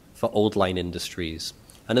demand for old line industries.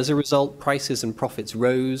 And as a result, prices and profits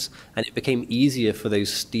rose, and it became easier for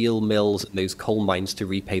those steel mills and those coal mines to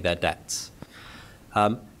repay their debts.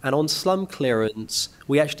 And on slum clearance,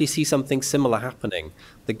 we actually see something similar happening.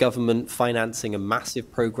 The government financing a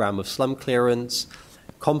massive program of slum clearance,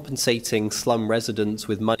 compensating slum residents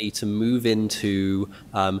with money to move into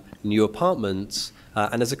new apartments.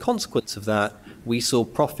 And as a consequence of that, we saw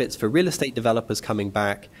profits for real estate developers coming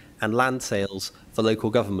back and land sales for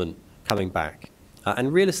local government coming back.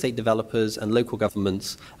 And real estate developers and local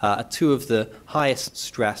governments are two of the highest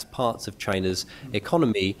stress parts of China's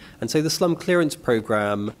economy. And so the slum clearance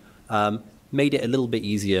program made it a little bit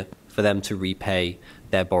easier for them to repay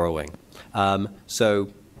their borrowing. So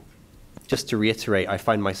just to reiterate, I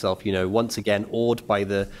find myself, once again awed by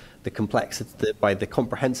the complexity, by the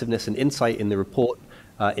comprehensiveness and insight in the report,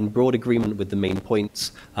 in broad agreement with the main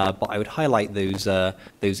points. But I would highlight those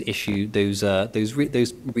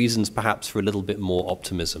reasons perhaps for a little bit more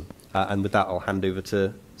optimism. And with that, I'll hand over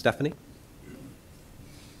to Stephanie.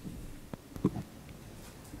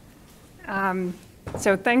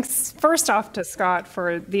 So thanks first off to Scott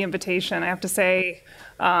for the invitation. I have to say,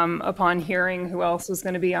 upon hearing who else was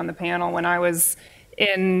going to be on the panel, when I was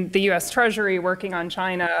in the US Treasury working on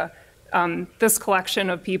China, this collection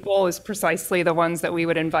of people is precisely the ones that we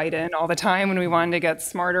would invite in all the time when we wanted to get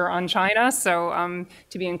smarter on China. So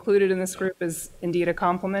to be included in this group is indeed a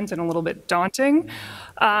compliment and a little bit daunting.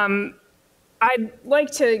 I'd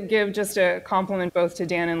like to give just a compliment both to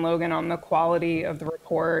Dan and Logan on the quality of the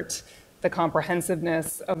report, the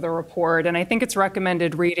comprehensiveness of the report, and I think it's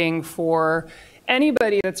recommended reading for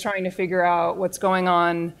anybody that's trying to figure out what's going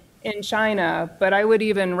on in China, but I would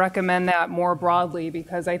even recommend that more broadly,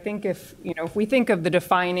 because I think if we think of the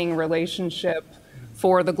defining relationship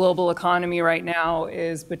for the global economy right now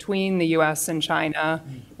is between the US and China,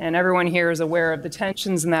 and everyone here is aware of the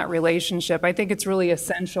tensions in that relationship, I think it's really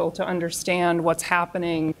essential to understand what's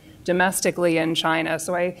happening domestically in China.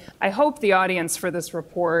 So I hope the audience for this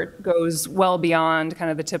report goes well beyond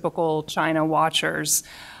kind of the typical China watchers.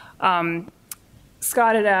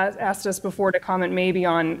 Scott had asked us before to comment maybe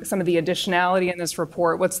on some of the additionality in this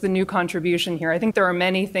report. What's the new contribution here? I think there are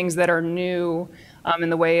many things that are new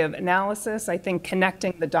in the way of analysis. I think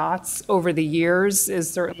connecting the dots over the years is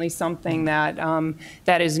certainly something that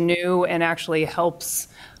that is new and actually helps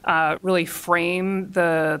really frame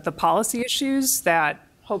the policy issues that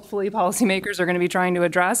hopefully policymakers are going to be trying to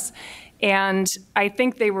address. And I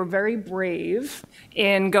think they were very brave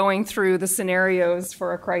in going through the scenarios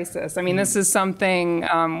for a crisis. I mean, this is something,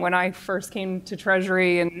 when I first came to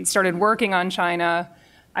Treasury and started working on China,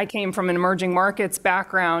 I came from an emerging markets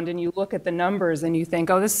background, and you look at the numbers and you think,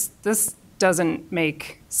 oh, this doesn't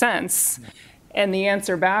make sense. And the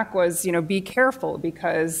answer back was, be careful,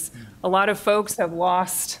 because a lot of folks have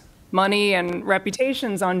lost money and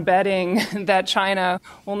reputations on betting that China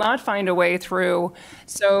will not find a way through.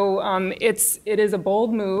 So it is a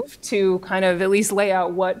bold move to kind of at least lay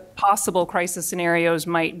out what possible crisis scenarios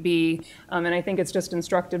might be. And I think it's just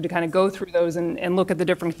instructive to kind of go through those and look at the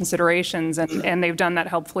different considerations. And they've done that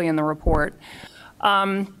helpfully in the report.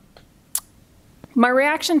 My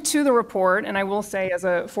reaction to the report, and I will say as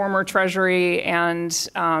a former Treasury and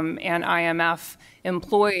IMF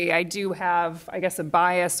employee, I do have, I guess, a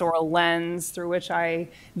bias or a lens through which I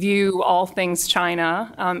view all things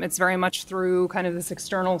China. It's very much through kind of this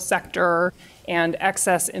external sector and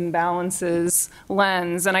excess imbalances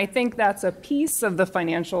lens. And I think that's a piece of the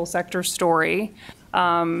financial sector story.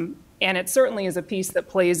 And it certainly is a piece that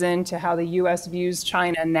plays into how the US views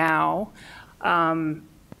China now.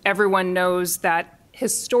 Everyone knows that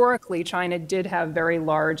historically China did have very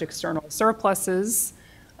large external surpluses.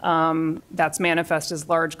 That's manifest as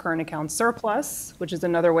large current account surplus, which is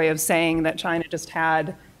another way of saying that China just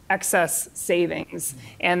had excess savings.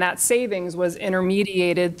 And that savings was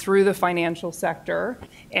intermediated through the financial sector.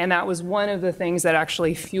 And that was one of the things that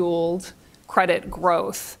actually fueled credit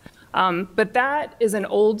growth. But that is an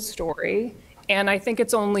old story. And I think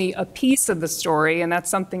it's only a piece of the story, and that's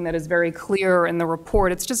something that is very clear in the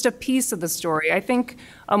report. It's just a piece of the story. I think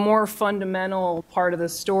a more fundamental part of the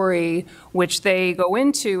story, which they go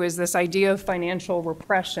into, is this idea of financial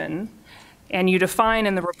repression. And you define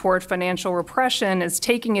in the report financial repression as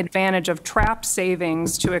taking advantage of trapped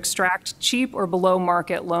savings to extract cheap or below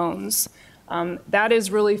market loans. That is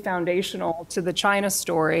really foundational to the China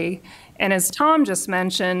story. And as Tom just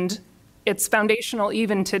mentioned, it's foundational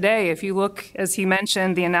even today. If you look, as he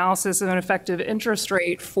mentioned, the analysis of an effective interest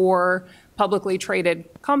rate for publicly traded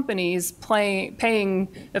companies paying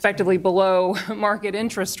effectively below market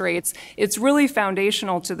interest rates, it's really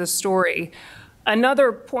foundational to the story.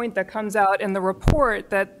 Another point that comes out in the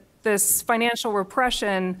report that this financial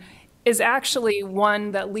repression is actually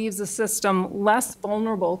one that leaves the system less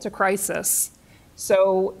vulnerable to crisis.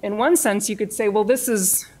 So in one sense, you could say, well, this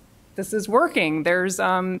is working. There is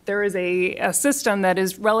a system that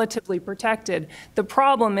is relatively protected. The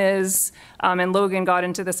problem is, and Logan got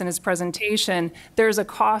into this in his presentation, there's a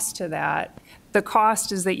cost to that. The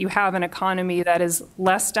cost is that you have an economy that is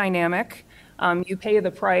less dynamic. You pay the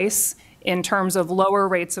price in terms of lower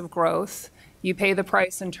rates of growth. You pay the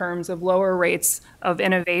price in terms of lower rates of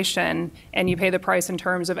innovation, and you pay the price in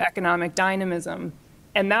terms of economic dynamism.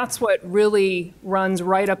 And that's what really runs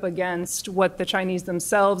right up against what the Chinese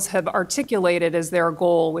themselves have articulated as their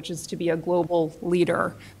goal, which is to be a global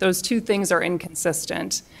leader. Those two things are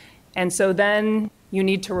inconsistent. And so then you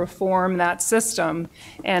need to reform that system.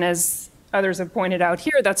 And as others have pointed out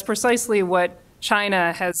here, that's precisely what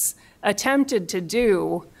China has attempted to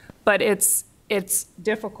do, but it's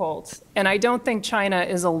difficult. And I don't think China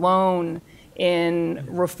is alone in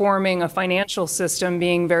reforming a financial system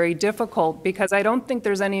being very difficult, because I don't think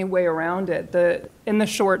there's any way around it. In the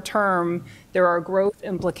short term, there are growth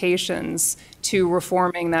implications to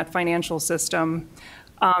reforming that financial system.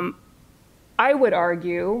 I would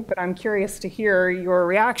argue, but I'm curious to hear your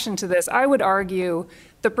reaction to this, I would argue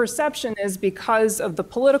the perception is because of the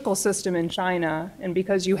political system in China and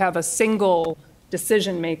because you have a single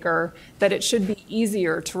decision maker, that it should be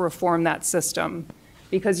easier to reform that system,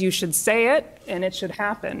 because you should say it and it should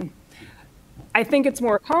happen. I think it's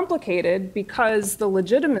more complicated because the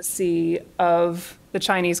legitimacy of the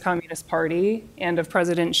Chinese Communist Party and of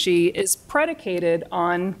President Xi is predicated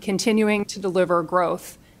on continuing to deliver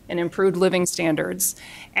growth and improved living standards.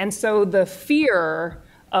 And so the fear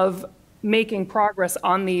of making progress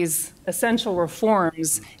on these essential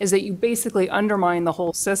reforms is that you basically undermine the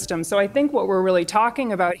whole system. So I think what we're really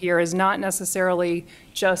talking about here is not necessarily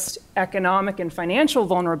just economic and financial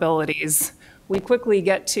vulnerabilities. We quickly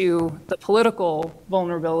get to the political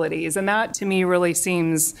vulnerabilities, and that to me really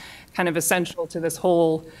seems kind of essential to this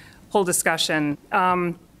whole discussion.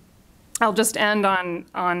 I'll just end on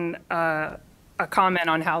a comment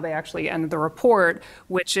on how they actually end the report,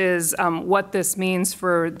 which is what this means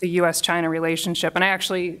for the U.S.-China relationship. And I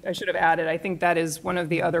should have added, I think that is one of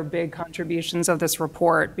the other big contributions of this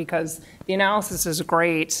report, because the analysis is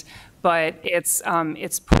great, but it's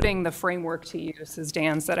putting the framework to use, as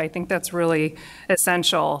Dan said. I think that's really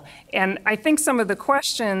essential. And I think some of the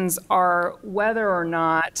questions are whether or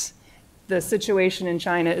not the situation in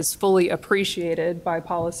China is fully appreciated by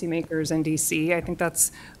policymakers in DC. I think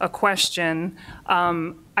that's a question.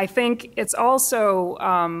 I think it's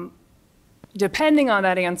also, depending on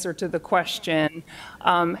that answer to the question,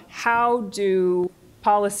 how do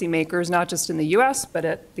policymakers, not just in the US, but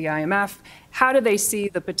at the IMF, how do they see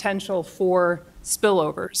the potential for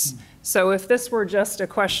spillovers? So if this were just a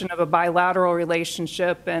question of a bilateral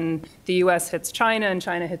relationship and the US hits China and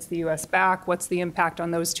China hits the US back, what's the impact on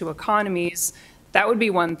those two economies? That would be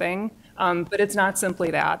one thing, but it's not simply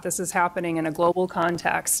that. This is happening in a global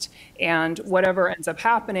context, and whatever ends up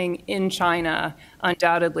happening in China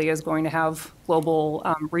undoubtedly is going to have global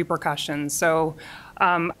repercussions. So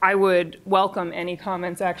I would welcome any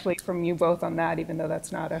comments actually from you both on that, even though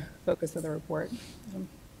that's not a focus of the report.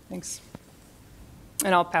 Thanks.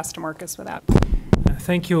 And I'll pass to Marcus for that.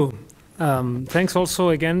 Thank you. Thanks also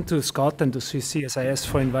again to Scott and to CSIS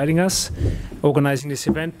for inviting us, organizing this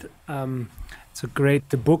event. It's a great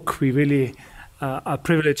book. We really are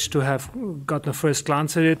privileged to have gotten a first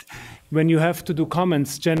glance at it. When you have to do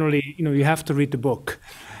comments, generally, you have to read the book.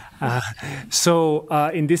 So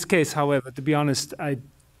in this case, however, to be honest, I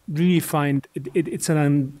really find it's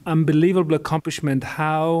an unbelievable accomplishment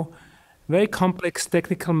how very complex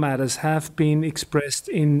technical matters have been expressed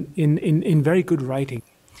in very good writing.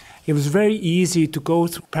 It was very easy to go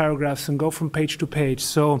through paragraphs and go from page to page.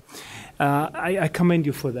 So I commend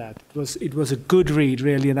you for that. It was a good read,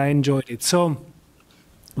 really, and I enjoyed it. So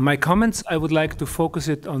my comments, I would like to focus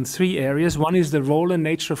it on 3 areas. One is the role and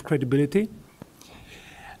nature of credibility,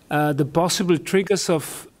 the possible triggers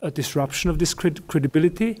of a disruption of this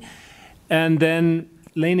credibility, and then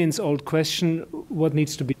Lenin's old question, what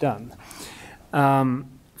needs to be done?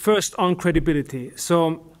 First, on credibility.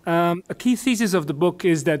 So a key thesis of the book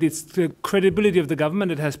is that it's the credibility of the government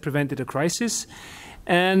that has prevented a crisis.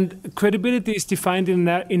 And credibility is defined in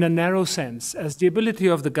a narrow sense as the ability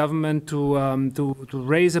of the government to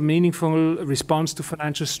raise a meaningful response to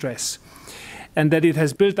financial stress. And that it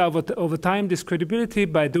has built over time this credibility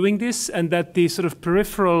by doing this, and that the sort of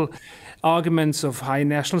peripheral arguments of high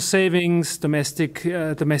national savings,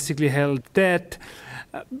 domestically held debt,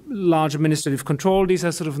 large administrative control, these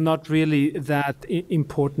are sort of not really that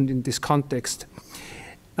important in this context.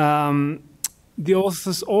 The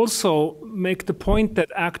authors also make the point that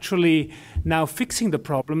actually now fixing the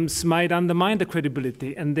problems might undermine the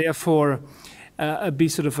credibility and therefore be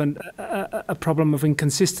sort of a problem of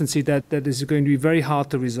inconsistency that is going to be very hard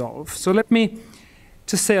to resolve. So let me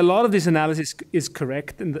just say a lot of this analysis is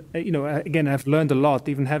correct. And, again, I've learned a lot,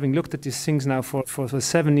 even having looked at these things now for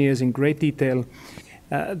 7 years in great detail.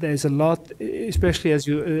 There's a lot, especially as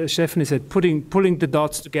Stephanie said, pulling the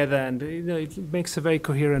dots together, and it makes a very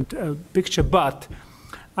coherent picture. But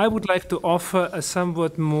I would like to offer a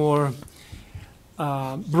somewhat more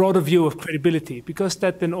broader view of credibility, because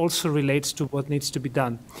that then also relates to what needs to be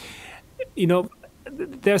done.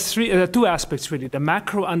 There are 2 aspects really: the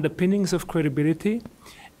macro underpinnings of credibility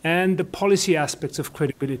and the policy aspects of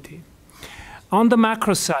credibility. On the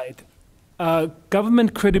macro side,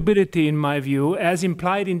 government credibility, in my view, as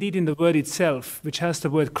implied indeed in the word itself, which has the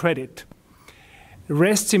word credit,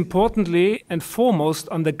 rests importantly and foremost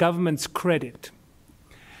on the government's credit.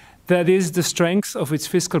 That is the strength of its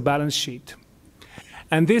fiscal balance sheet.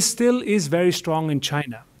 And this still is very strong in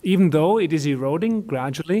China, even though it is eroding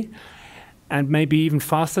gradually and maybe even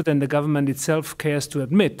faster than the government itself cares to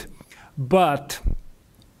admit. But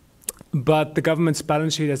the government's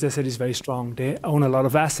balance sheet, as I said, is very strong. They own a lot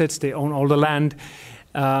of assets. They own all the land.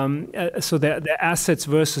 So their assets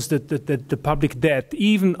versus the public debt,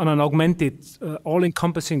 even on an augmented,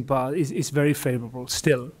 all-encompassing bar, is very favorable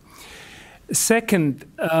still. Second,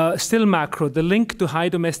 still macro, the link to high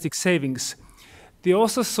domestic savings. They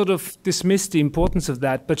also sort of dismiss the importance of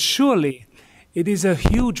that, but surely it is a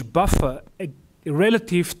huge buffer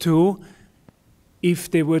relative to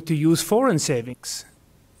if they were to use foreign savings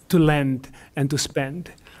to lend and to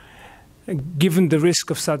spend, given the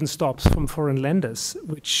risk of sudden stops from foreign lenders,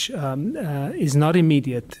 which is not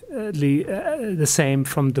immediately the same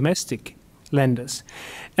from domestic lenders.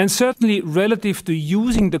 And certainly relative to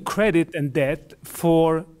using the credit and debt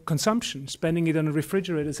for consumption, spending it on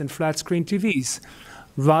refrigerators and flat screen TVs,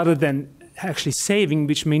 rather than actually saving,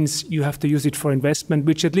 which means you have to use it for investment,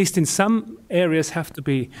 which at least in some areas have to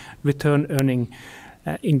be return earning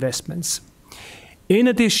investments. In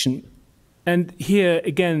addition, and here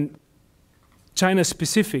again, China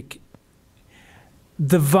specific,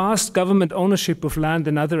 the vast government ownership of land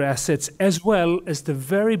and other assets, as well as the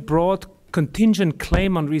very broad contingent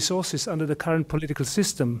claim on resources under the current political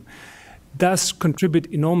system, does contribute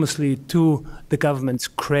enormously to the government's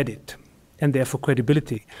credit and therefore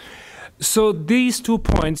credibility. So these 2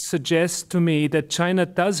 points suggest to me that China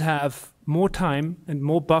does have more time and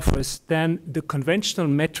more buffers than the conventional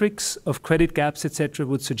metrics of credit gaps, etc.,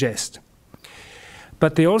 would suggest.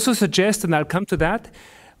 But they also suggest, and I'll come to that,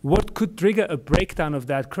 what could trigger a breakdown of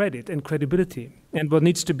that credit and credibility, and what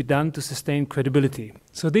needs to be done to sustain credibility.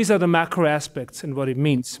 So these are the macro aspects and what it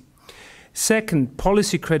means. Second,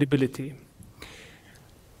 policy credibility.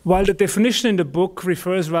 While the definition in the book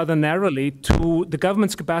refers rather narrowly to the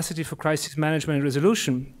government's capacity for crisis management and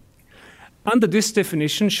resolution, under this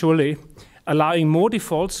definition, surely, allowing more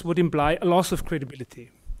defaults would imply a loss of credibility.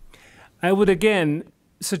 I would again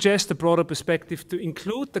suggest a broader perspective to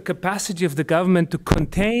include the capacity of the government to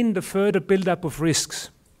contain the further buildup of risks,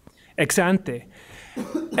 ex ante,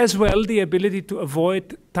 as well the ability to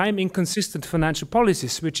avoid time-inconsistent financial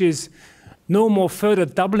policies, which is no more further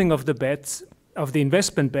doubling of the bets, of the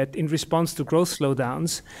investment bet in response to growth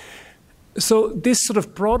slowdowns. So this sort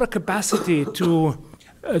of broader capacity to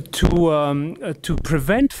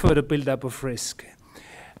prevent further buildup of risk.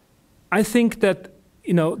 I think that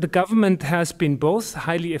the government has been both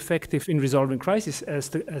highly effective in resolving crises, as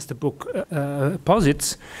the book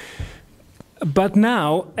posits, but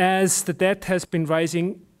now, as the debt has been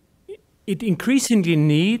rising it increasingly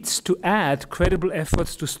needs to add credible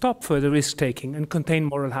efforts to stop further risk-taking and contain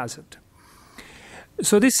moral hazard.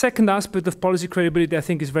 So this second aspect of policy credibility, I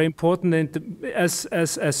think, is very important. And as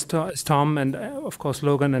Tom and, of course,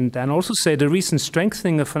 Logan and Dan also say, the recent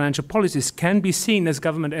strengthening of financial policies can be seen as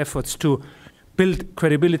government efforts to build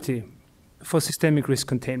credibility for systemic risk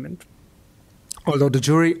containment, although the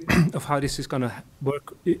jury of how this is going to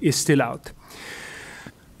work is still out.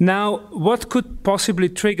 Now, what could possibly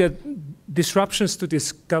trigger disruptions to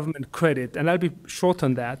this government credit? And I'll be short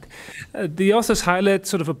on that. The authors highlight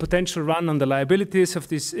sort of a potential run on the liabilities of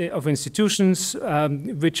these of institutions,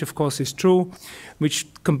 which of course is true, which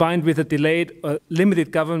combined with a delayed or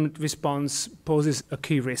limited government response poses a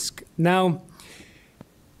key risk. Now,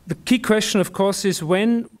 the key question, of course, is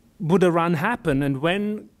when would a run happen, and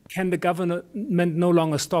when can the government no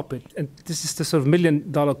longer stop it? And this is the sort of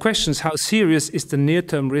million-dollar question: how serious is the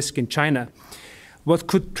near-term risk in China? What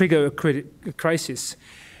could trigger a crisis?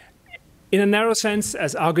 In a narrow sense,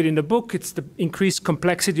 as argued in the book, it's the increased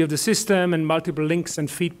complexity of the system and multiple links and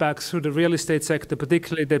feedbacks through the real estate sector,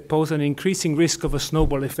 particularly, that pose an increasing risk of a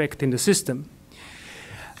snowball effect in the system.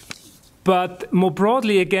 But more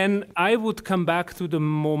broadly, again, I would come back to the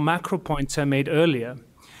more macro points I made earlier.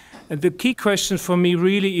 And the key question for me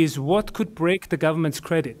really is, what could break the government's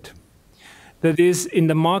credit? That is, in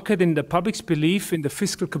the market, in the public's belief in the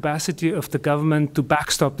fiscal capacity of the government to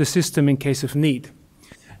backstop the system in case of need.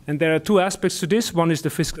 And there are two aspects to this. One is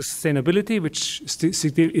the fiscal sustainability, which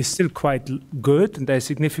is still quite good, and there's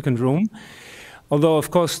significant room. Although,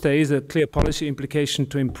 of course, there is a clear policy implication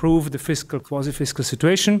to improve the fiscal, quasi-fiscal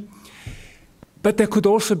situation. But there could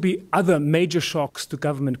also be other major shocks to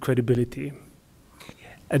government credibility.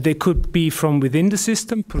 They could be from within the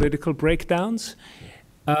system, political breakdowns,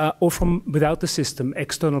 or from without the system,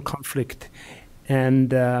 external conflict.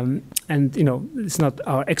 And you know, it's not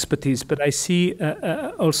our expertise, but I see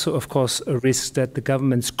also, of course, a risk that the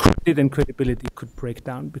government's credit and credibility could break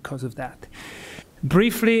down because of that.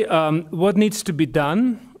 Briefly, what needs to be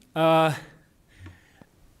done? The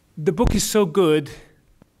book is so good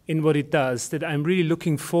in what it does that I'm really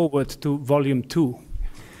looking forward to volume 2.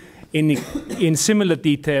 In similar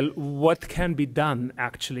detail, what can be done,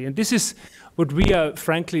 actually. And this is what we are,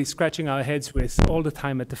 frankly, scratching our heads with all the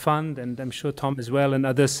time at the fund, and I'm sure Tom as well and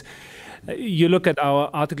others. You look at our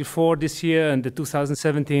Article 4 this year and the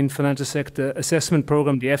 2017 Financial Sector Assessment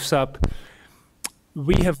Program, the FSUP.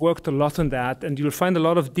 We have worked a lot on that, and you'll find a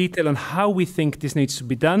lot of detail on how we think this needs to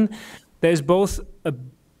be done. There's both a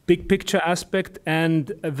big picture aspect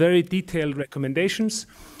and a very detailed recommendations.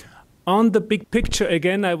 On the big picture,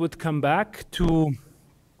 again, I would come back to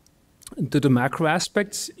the macro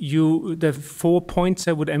aspects. There are 4 points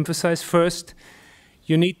I would emphasize. First,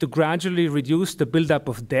 you need to gradually reduce the buildup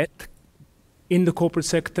of debt in the corporate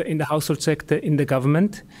sector, in the household sector, in the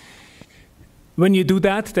government. When you do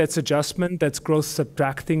that, that's adjustment, that's growth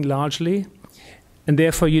subtracting largely. And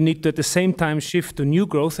therefore, you need to, at the same time, shift to new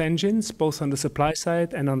growth engines, both on the supply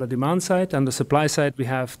side and on the demand side. On the supply side, we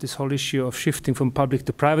have this whole issue of shifting from public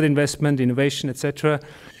to private investment, innovation, etc.,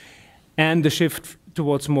 and the shift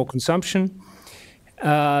towards more consumption.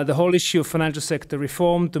 The whole issue of financial sector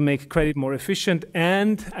reform to make credit more efficient.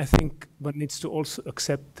 And I think one needs to also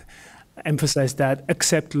emphasize that,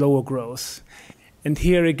 accept lower growth. And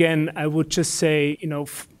here again, I would just say, you know,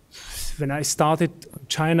 when I started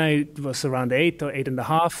China, it was around 8 or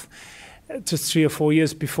 8.5. Just 3 or 4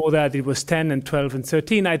 years before that, it was 10 and 12 and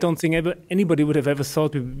 13. I don't think anybody would have ever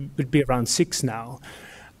thought it would be around 6 now.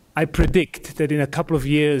 I predict that in a couple of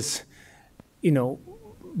years, you know,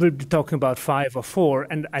 we'll be talking about 5 or 4.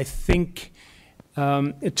 And I think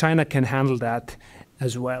China can handle that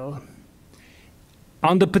as well.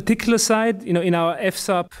 On the particular side, you know, in our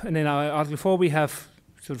FSUP and in our Article 4, we have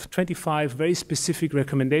sort of 25 very specific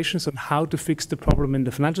recommendations on how to fix the problem in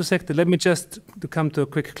the financial sector. Let me just, to come to a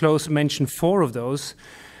quick close, mention 4 of those,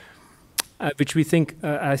 which we think,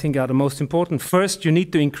 I think are the most important. First, you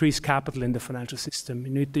need to increase capital in the financial system.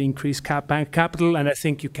 You need to increase bank capital, and I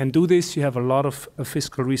think you can do this. You have a lot of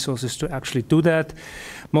fiscal resources to actually do that.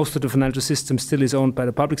 Most of the financial system still is owned by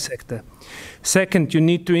the public sector. Second, you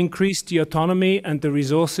need to increase the autonomy and the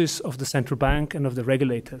resources of the central bank and of the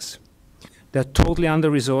regulators. They're totally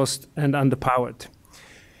under-resourced and underpowered.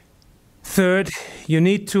 Third, you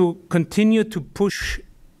need to continue to push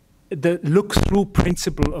the look-through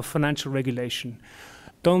principle of financial regulation.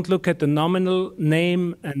 Don't look at the nominal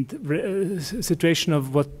name and situation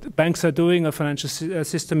of what banks are doing or financial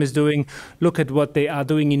system is doing. Look at what they are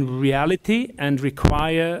doing in reality and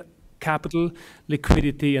require capital,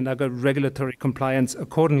 liquidity, and other regulatory compliance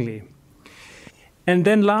accordingly. And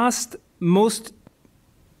then last, most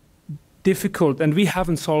difficult, and we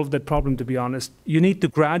haven't solved that problem, to be honest. You need to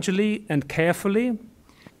gradually and carefully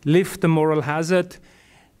lift the moral hazard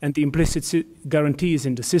and the implicit guarantees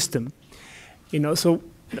in the system. So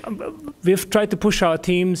we've tried to push our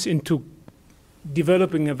teams into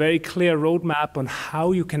developing a very clear roadmap on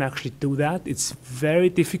how you can actually do that. It's very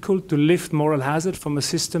difficult to lift moral hazard from a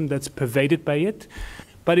system that's pervaded by it.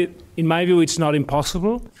 But in my view, it's not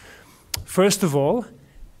impossible. First of all,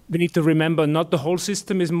 we need to remember not the whole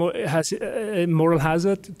system has a moral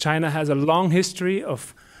hazard. China has a long history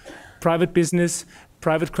of private business,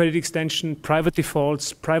 private credit extension, private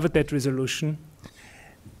defaults, private debt resolution.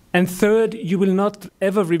 And third, you will not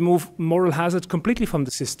ever remove moral hazard completely from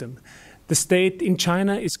the system. The state in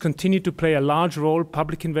China is continue to play a large role.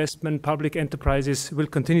 Public investment, public enterprises will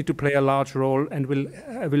continue to play a large role and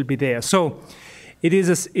will be there. So it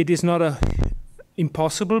is not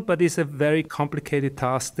impossible, but it's a very complicated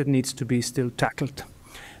task that needs to be still tackled.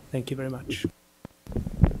 Thank you very much.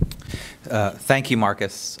 Thank you,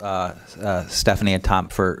 Marcus, Stephanie, and Tom,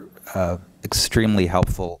 for extremely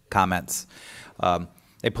helpful comments.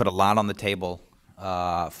 They put a lot on the table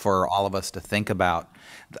for all of us to think about.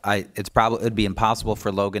 It'd be impossible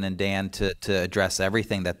for Logan and Dan to address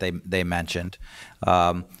everything that they mentioned,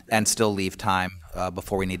 and still leave time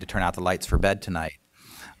before we need to turn out the lights for bed tonight,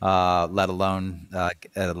 let alone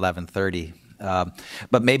at 11:30.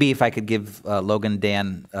 But maybe if I could give Logan and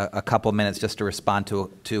Dan a couple minutes just to respond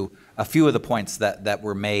to a few of the points that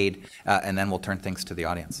were made, and then we'll turn things to the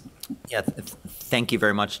audience. Yeah, thank you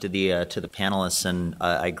very much to the panelists, and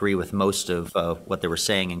I agree with most of what they were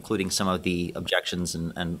saying, including some of the objections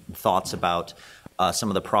and thoughts about some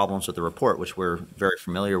of the problems with the report, which we're very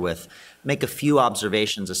familiar with. Make a few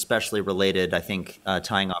observations, especially related, I think,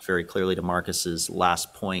 tying off very clearly to Marcus's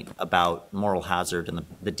last point about moral hazard and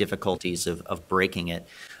the difficulties of breaking it.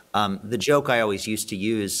 The joke I always used to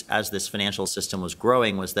use as this financial system was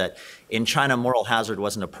growing was that in China, moral hazard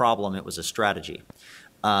wasn't a problem, it was a strategy.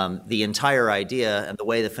 The entire idea and the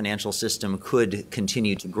way the financial system could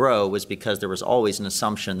continue to grow was because there was always an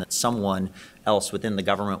assumption that someone else within the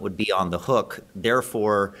government would be on the hook.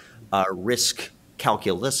 Therefore, risk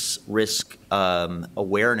calculus, risk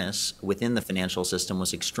awareness within the financial system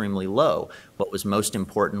was extremely low. What was most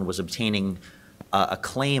important was obtaining a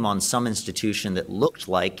claim on some institution that looked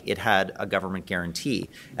like it had a government guarantee.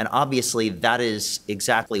 And obviously, that is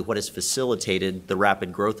exactly what has facilitated the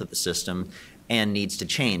rapid growth of the system and needs to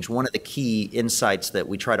change. One of the key insights that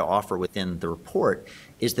we try to offer within the report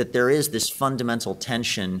is that there is this fundamental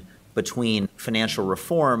tension between financial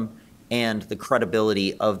reform and the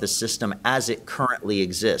credibility of the system as it currently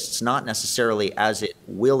exists, not necessarily as it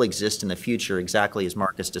will exist in the future, exactly as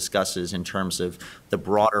Marcus discusses in terms of the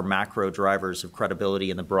broader macro drivers of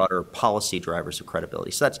credibility and the broader policy drivers of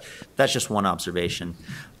credibility. So that's just one observation.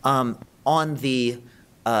 I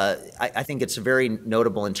think it's very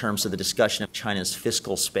notable in terms of the discussion of China's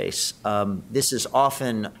fiscal space. This is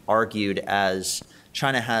often argued as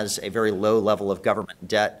China has a very low level of government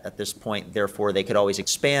debt at this point, therefore they could always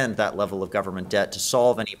expand that level of government debt to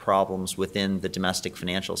solve any problems within the domestic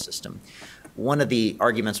financial system. One of the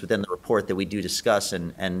arguments within the report that we do discuss,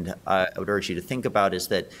 and I would urge you to think about, is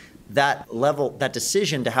that that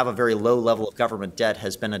decision to have a very low level of government debt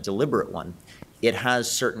has been a deliberate one. It has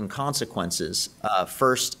certain consequences.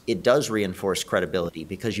 First, it does reinforce credibility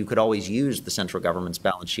because you could always use the central government's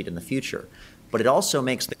balance sheet in the future. But it also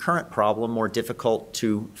makes the current problem more difficult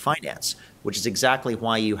to finance, which is exactly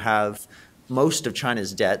why you have most of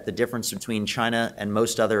China's debt. The difference between China and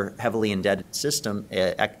most other heavily indebted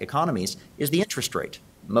economies is the interest rate.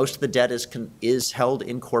 Most of the debt is held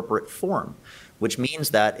in corporate form, which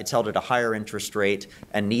means that it's held at a higher interest rate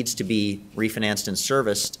and needs to be refinanced and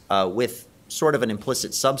serviced with sort of an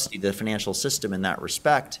implicit subsidy to the financial system in that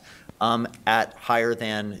respect, at higher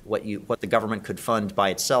than what the government could fund by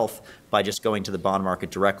itself by just going to the bond market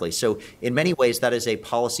directly. So in many ways, that is a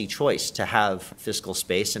policy choice to have fiscal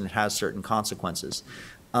space, and it has certain consequences.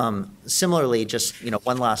 Similarly, just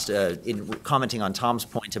one last, in commenting on Tom's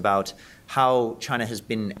point about how China has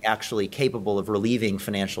been actually capable of relieving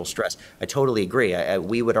financial stress, I totally agree.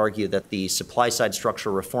 We would argue that the supply-side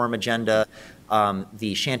structural reform agenda,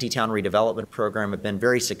 the shantytown redevelopment program have been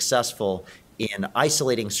very successful in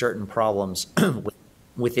isolating certain problems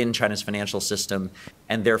within China's financial system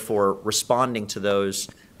and therefore responding to those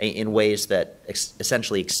in ways that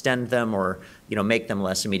essentially extend them or make them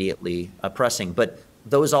less immediately pressing. But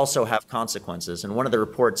those also have consequences. And one of the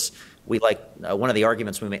reports one of the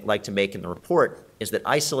arguments we like to make in the report is that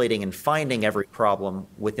isolating and finding every problem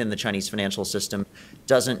within the Chinese financial system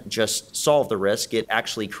doesn't just solve the risk, it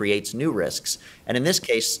actually creates new risks. And in this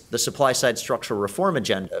case, the supply side structural reform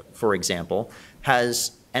agenda, for example,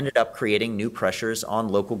 has ended up creating new pressures on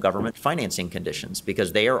local government financing conditions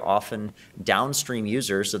because they are often downstream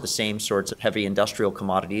users of the same sorts of heavy industrial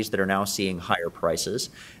commodities that are now seeing higher prices.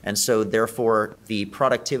 And so therefore, the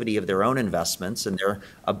productivity of their own investments and their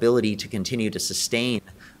ability to continue to sustain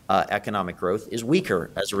economic growth is weaker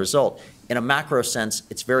as a result. In a macro sense,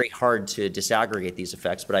 it's very hard to disaggregate these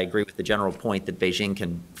effects, but I agree with the general point that Beijing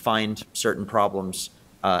can find certain problems,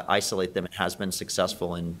 isolate them, and has been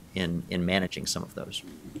successful in managing some of those.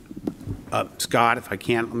 Scott, if I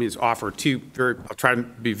can, let me just offer I'll try to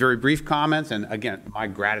be very brief comments. And again, my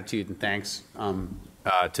gratitude and thanks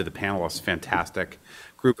to the panelists. Fantastic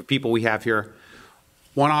group of people we have here.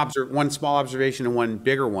 One small observation and one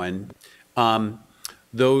bigger one.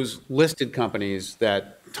 Those listed companies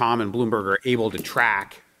that Tom and Bloomberg are able to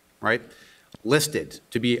track, right, listed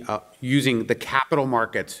to be using the capital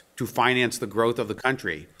markets to finance the growth of the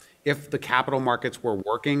country. If the capital markets were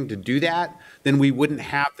working to do that, then we wouldn't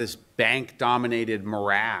have this bank-dominated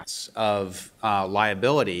morass of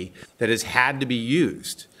liability that has had to be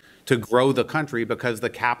used to grow the country because the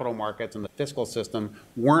capital markets and the fiscal system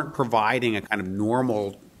weren't providing a kind of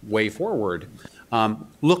normal way forward.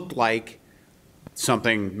 Looked like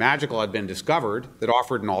something magical had been discovered that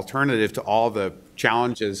offered an alternative to all the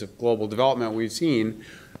challenges of global development we've seen.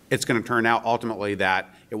 It's going to turn out ultimately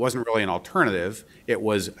that it wasn't really an alternative. It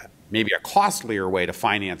was maybe a costlier way to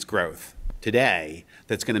finance growth today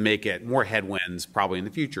that's going to make it more headwinds probably in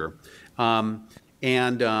the future. To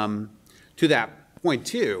that point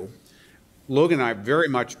too, Logan and I very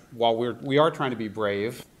much, while we are trying to be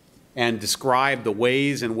brave and describe the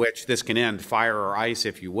ways in which this can end, fire or ice,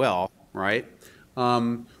 if you will, right?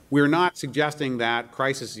 We're not suggesting that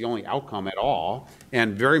crisis is the only outcome at all,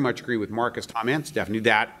 and very much agree with Marcus, Tom, and Stephanie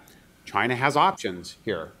that China has options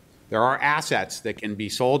here. There are assets that can be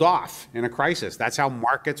sold off in a crisis. That's how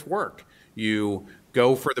markets work. You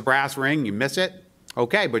go for the brass ring, you miss it,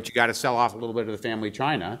 okay, but you got to sell off a little bit of the family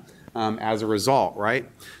China as a result, right?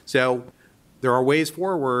 So there are ways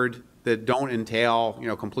forward that don't entail,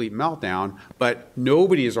 complete meltdown, but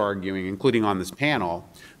nobody is arguing, including on this panel,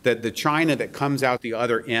 that the China that comes out the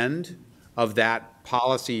other end of that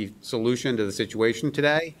policy solution to the situation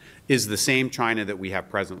today is the same China that we have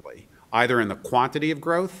presently, either in the quantity of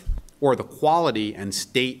growth or the quality and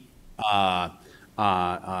state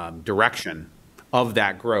direction of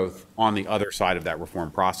that growth on the other side of that reform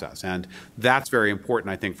process. And that's very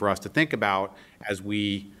important, I think, for us to think about as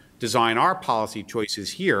we design our policy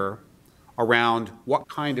choices here around what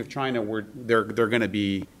kind of China they're going to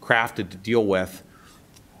be crafted to deal with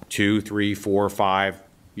 2, 3, 4, 5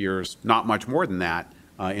 years, not much more than that,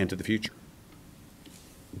 into the future.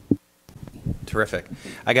 Terrific.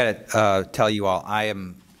 I got to tell you all, I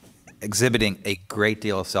am exhibiting a great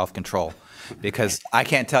deal of self-control because I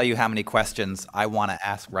can't tell you how many questions I want to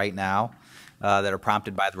ask right now that are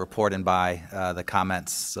prompted by the report and by the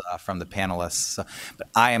comments from the panelists. So, but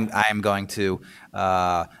I am going to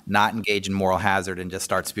not engage in moral hazard and just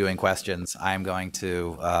start spewing questions. I am going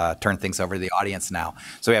to turn things over to the audience now.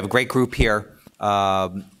 So we have a great group here.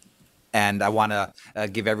 And I want to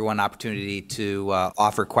give everyone an opportunity to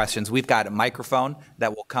offer questions. We've got a microphone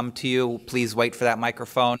that will come to you. Please wait for that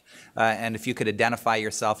microphone. And if you could identify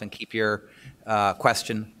yourself and keep your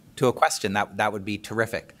question to a question, that would be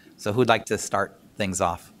terrific. So who'd like to start things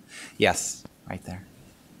off? Yes, right there.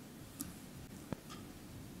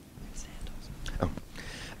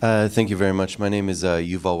 Thank you very much. My name is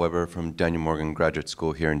Yuval Weber from Daniel Morgan Graduate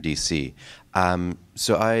School here in DC.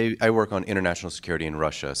 So I work on international security in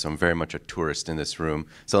Russia, so I'm very much a tourist in this room.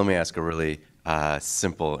 So let me ask a really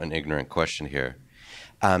simple and ignorant question here.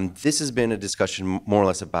 This has been a discussion more or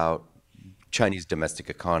less about Chinese domestic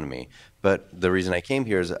economy, but the reason I came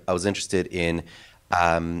here is I was interested in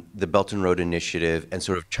the Belt and Road Initiative and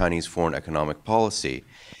sort of Chinese foreign economic policy.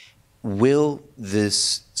 Will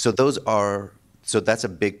this, so that's a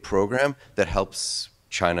big program that helps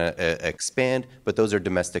China expand, but those are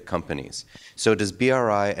domestic companies. So does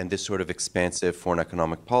BRI and this sort of expansive foreign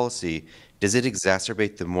economic policy, does it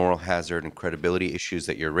exacerbate the moral hazard and credibility issues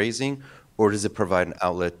that you're raising, or does it provide an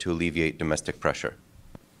outlet to alleviate domestic pressure?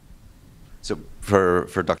 So for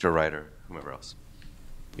Dr. Wright or whomever else.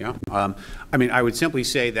 Yeah, I mean, I would simply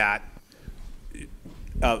say that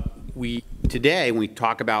today, when we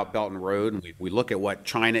talk about Belt and Road, and we look at what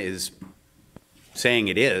China is saying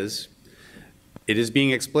it is it is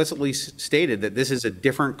being explicitly stated that this is a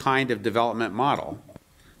different kind of development model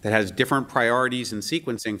that has different priorities and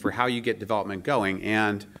sequencing for how you get development going.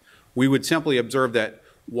 And we would simply observe that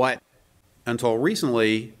what, until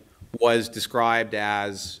recently, was described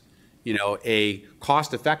as, you know, a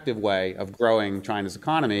cost-effective way of growing China's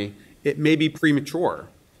economy, it may be premature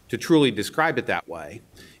to truly describe it that way,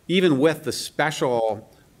 even with the special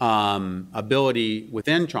ability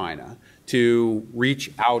within China to reach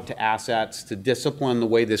out to assets, to discipline the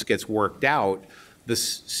way this gets worked out.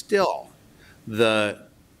 Still, the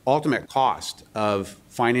ultimate cost of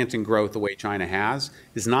financing growth the way China has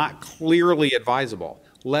is not clearly advisable,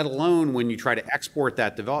 let alone when you try to export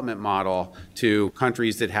that development model to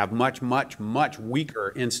countries that have much, much, much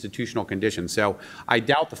weaker institutional conditions. So I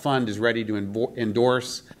doubt the fund is ready to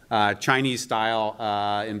endorse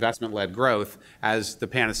Chinese-style investment-led growth as the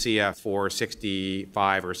panacea for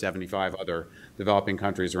 65 or 75 other developing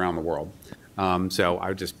countries around the world. So I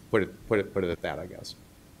would just put it at that, I guess.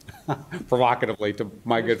 Provocatively to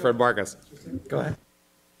my good friend Marcus. Go ahead.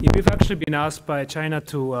 Yeah, we've actually been asked by China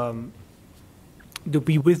to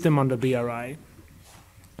be with them on the BRI.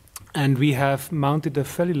 And we have mounted a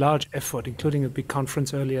fairly large effort, including a big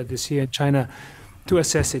conference earlier this year in China, to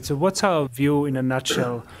assess it. So what's our view in a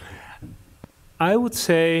nutshell? I would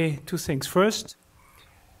say two things. First,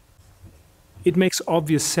 it makes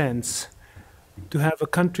obvious sense to have a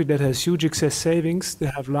country that has huge excess savings, they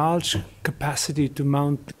have large capacity to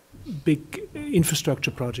mount big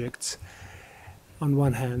infrastructure projects on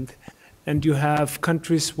one hand, and you have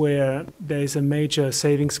countries where there is a major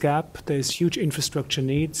savings gap, there's huge infrastructure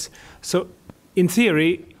needs. So in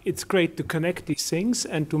theory, it's great to connect these things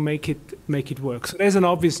and to make it work. So there's an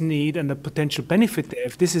obvious need and a potential benefit there.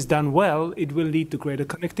 If this is done well, it will lead to greater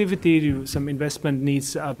connectivity, some investment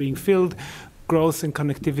needs are being filled, growth and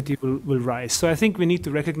connectivity will rise. So I think we need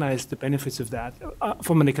to recognize the benefits of that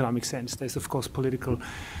from an economic sense. There's, of course, political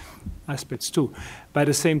aspects too. By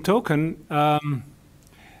the same token,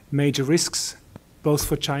 major risks, both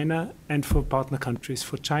for China and for partner countries.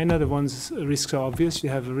 For China, the risks are obvious.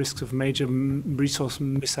 You have a risk of major resource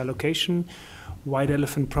misallocation, white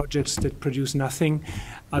elephant projects that produce nothing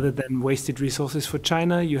other than wasted resources for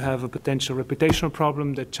China. You have a potential reputational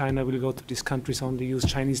problem that China will go to these countries, only use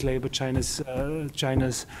Chinese labor, China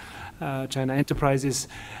enterprises.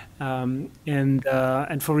 And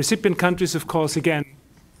for recipient countries, of course, again,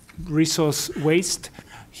 resource waste,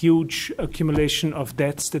 huge accumulation of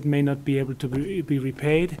debts that may not be able to be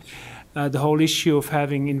repaid. The whole issue of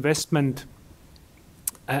having investment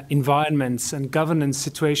environments and governance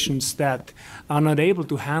situations that are not able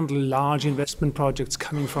to handle large investment projects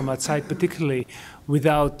coming from outside, particularly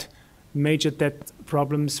without major debt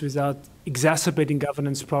problems, without exacerbating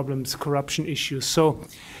governance problems, corruption issues. So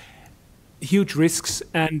huge risks,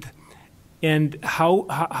 and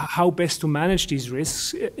how best to manage these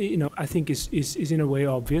risks, I think is in a way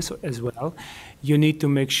obvious as well. You need to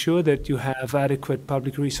make sure that you have adequate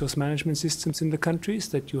public resource management systems in the countries,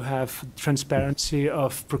 that you have transparency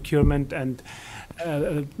of procurement and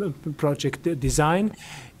project design.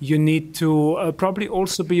 You need to probably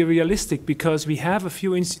also be realistic, because we have a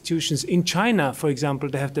few institutions in China, for example,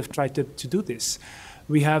 that have tried to do this.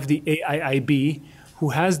 We have the AIIB, who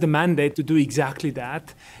has the mandate to do exactly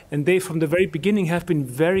that. And they, from the very beginning, have been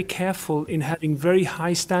very careful in having very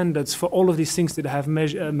high standards for all of these things that I have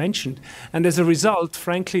mentioned. And as a result,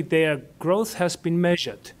 frankly, their growth has been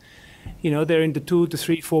measured. They're in the 2 to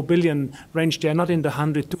 3, 4 billion range. They're not in the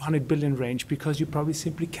 100, 200 billion range, because you probably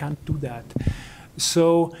simply can't do that.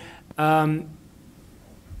 So,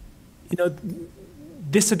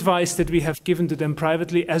 this advice that we have given to them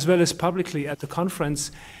privately as well as publicly at the conference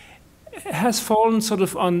has fallen sort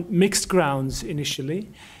of on mixed grounds initially.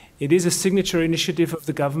 It is a signature initiative of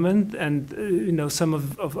the government, and some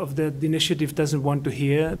of the initiative doesn't want to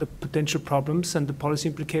hear the potential problems and the policy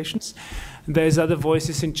implications. There's other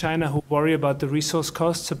voices in China who worry about the resource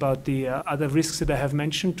costs, about the other risks that I have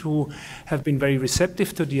mentioned, who have been very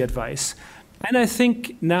receptive to the advice. And I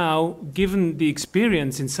think now, given the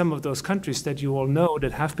experience in some of those countries that you all know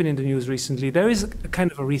that have been in the news recently, there is a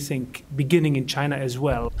kind of a rethink beginning in China as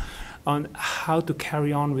well on how to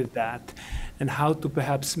carry on with that, and how to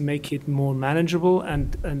perhaps make it more manageable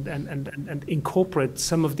and incorporate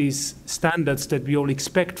some of these standards that we all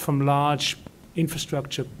expect from large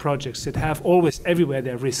infrastructure projects that have always, everywhere,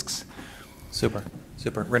 their risks. Super,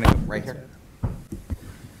 super. We're going to go right here.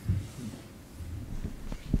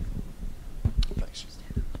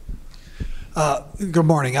 Good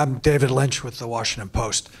morning. I'm David Lynch with the Washington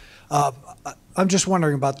Post. I'm just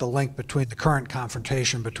wondering about the link between the current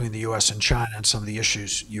confrontation between the U.S. and China and some of the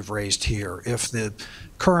issues you've raised here. If the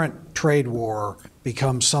current trade war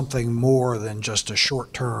becomes something more than just a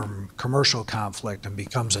short-term commercial conflict and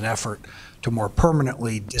becomes an effort to more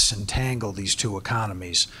permanently disentangle these two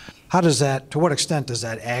economies, how does that, to what extent does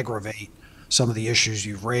that aggravate some of the issues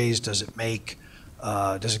you've raised? Does it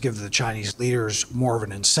give the Chinese leaders more of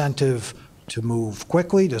an incentive to move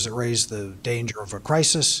quickly? Does it raise the danger of a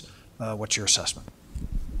crisis? What's your assessment?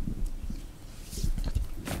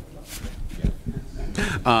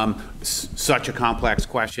 Such a complex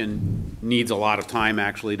question needs a lot of time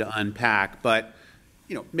actually to unpack, but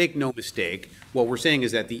make no mistake, what we're saying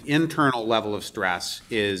is that the internal level of stress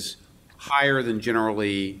is higher than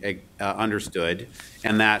generally understood,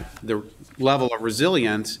 and that the level of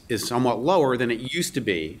resilience is somewhat lower than it used to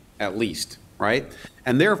be, at least, right?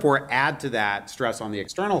 And therefore add to that stress on the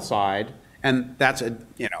external side, and that's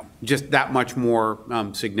just that much more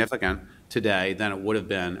significant today than it would have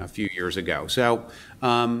been a few years ago. So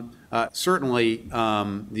certainly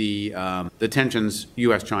the tensions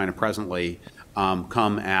U.S.-China presently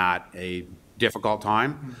come at a difficult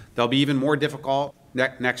time. They'll be even more difficult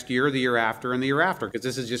next year, the year after, and the year after, because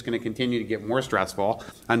this is just going to continue to get more stressful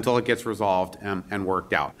until it gets resolved and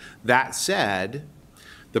worked out. That said,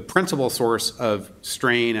 the principal source of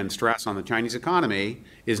strain and stress on the Chinese economy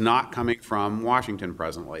is not coming from Washington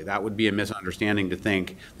presently. That would be a misunderstanding to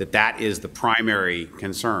think that that is the primary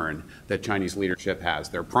concern that Chinese leadership has.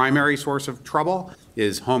 Their primary source of trouble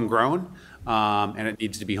is homegrown, and it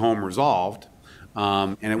needs to be home resolved.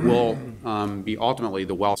 And it will be ultimately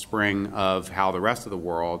the wellspring of how the rest of the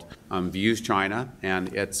world views China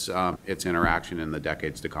and its interaction in the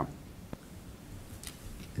decades to come.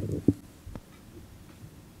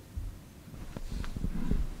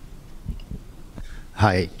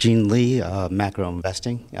 Hi, Gene Lee, Macro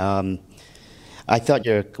Investing. I thought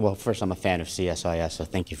well, first, I'm a fan of CSIS, so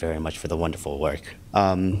thank you very much for the wonderful work.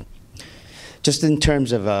 Just in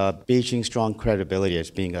terms of Beijing's strong credibility as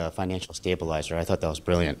being a financial stabilizer, I thought that was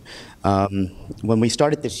brilliant. When we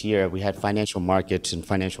started this year, we had financial markets and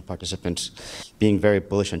financial participants being very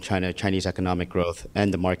bullish on Chinese economic growth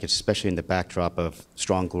and the markets, especially in the backdrop of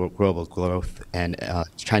strong global growth and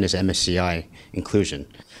China's MSCI inclusion.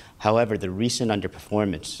 However, the recent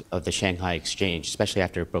underperformance of the Shanghai Exchange, especially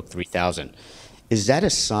after it broke 3,000, is that a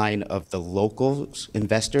sign of the local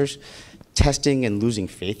investors testing and losing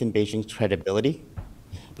faith in Beijing's credibility?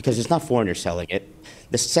 Because it's not foreigners selling it.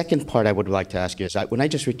 The second part I would like to ask you is, when I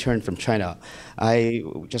just returned from China, I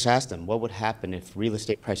just asked them what would happen if real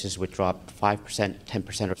estate prices would drop 5%,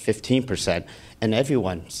 10%, or 15%, and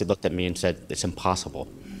everyone looked at me and said, it's impossible.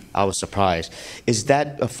 I was surprised. Is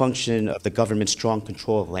that a function of the government's strong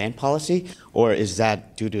control of land policy, or is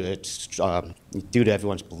that due to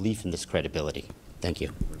everyone's belief in this credibility? Thank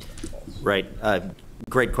you. Right.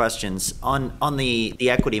 Great questions. On the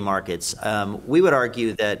equity markets, we would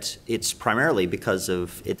argue that it's primarily because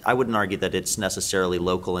of it. I wouldn't argue that it's necessarily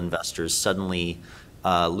local investors suddenly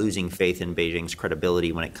losing faith in Beijing's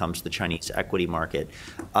credibility when it comes to the Chinese equity market.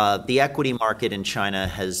 The equity market in China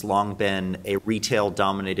has long been a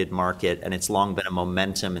retail-dominated market, and it's long been a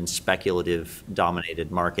momentum and speculative-dominated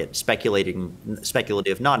market.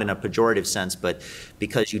 Speculative not in a pejorative sense, but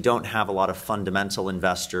because you don't have a lot of fundamental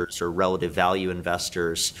investors or relative value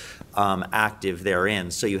investors active therein,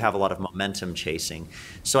 so you have a lot of momentum chasing.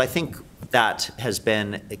 So I think that has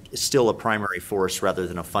been still a primary force rather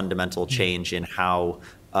than a fundamental change in how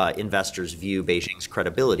investors view Beijing's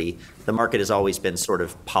credibility. The market has always been sort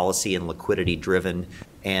of policy and liquidity driven,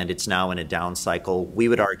 and it's now in a down cycle. We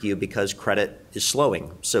would argue because credit is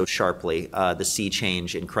slowing so sharply, the sea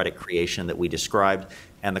change in credit creation that we described,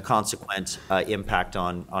 and the consequent impact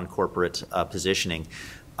on corporate positioning.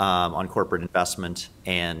 On corporate investment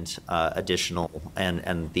and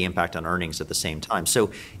and the impact on earnings at the same time. So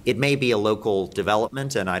it may be a local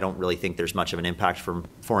development, and I don't really think there's much of an impact from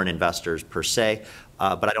foreign investors per se,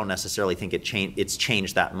 but I don't necessarily think it's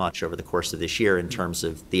changed that much over the course of this year in terms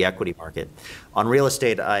of the equity market. On real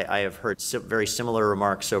estate, I have heard very similar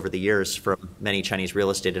remarks over the years from many Chinese real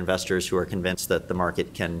estate investors who are convinced that the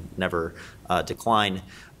market can never decline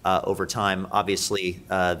over time. Obviously,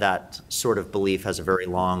 that sort of belief has a very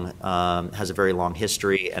long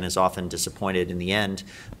history and is often disappointed in the end.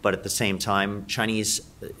 But at the same time,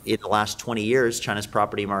 in the last 20 years, China's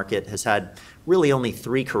property market has had really only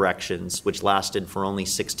 3 corrections, which lasted for only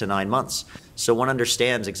 6 to 9 months. So one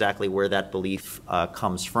understands exactly where that belief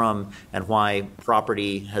comes from and why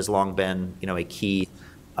property has long been, a key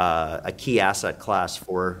asset class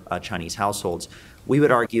for Chinese households. We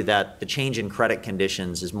would argue that the change in credit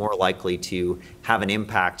conditions is more likely to have an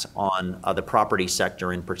impact on the property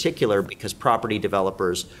sector in particular, because property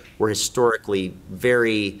developers were historically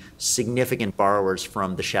very significant borrowers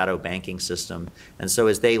from the shadow banking system. And so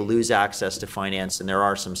as they lose access to finance, and there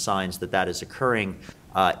are some signs that that is occurring,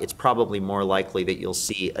 it's probably more likely that you'll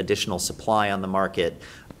see additional supply on the market,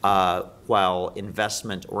 while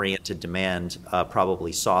investment-oriented demand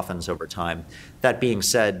probably softens over time. That being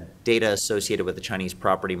said, data associated with the Chinese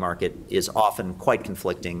property market is often quite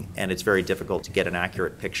conflicting, and it's very difficult to get an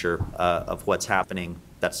accurate picture of what's happening.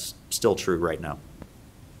 That's still true right now.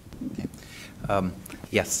 Okay.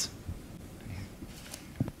 Yes.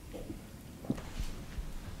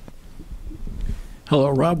 Hello,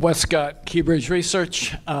 Rob Westcott, Keybridge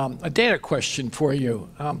Research. A data question for you.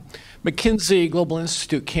 McKinsey Global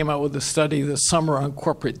Institute came out with a study this summer on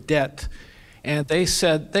corporate debt, and they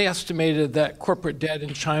estimated that corporate debt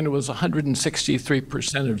in China was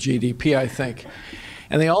 163% of GDP, I think.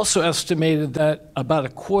 And they also estimated that about a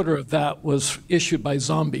quarter of that was issued by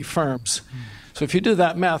zombie firms. So if you do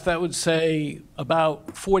that math, that would say about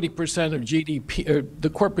 40% of GDP, or the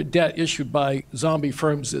corporate debt issued by zombie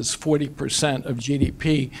firms is 40% of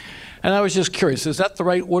GDP. And I was just curious, is that the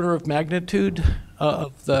right order of magnitude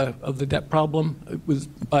of the debt problem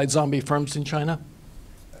by zombie firms in China?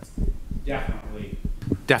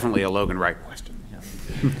 Definitely a Logan Wright question.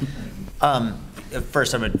 Yeah.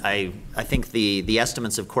 First, I think the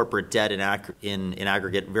estimates of corporate debt in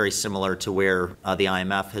aggregate very similar to where the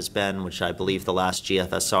IMF has been, which I believe the last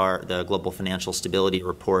GFSR, the Global Financial Stability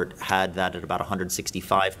Report, had that at about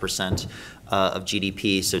 165% of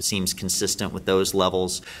GDP, so it seems consistent with those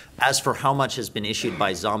levels. As for how much has been issued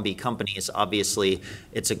by zombie companies, obviously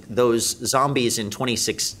those zombies in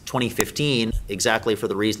 2015, exactly for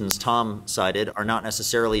the reasons Tom cited, are not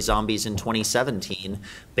necessarily zombies in 2017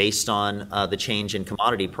 based on the change in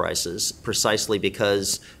commodity prices, precisely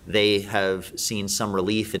because they have seen some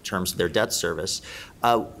relief in terms of their debt service.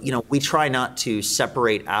 We try not to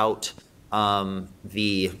separate out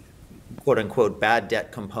the quote-unquote bad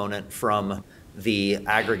debt component from the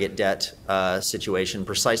aggregate debt situation,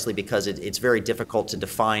 precisely because it's very difficult to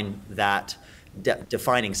define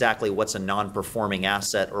exactly what's a non-performing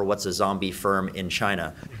asset or what's a zombie firm in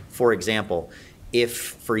China. For example, if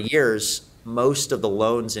for years most of the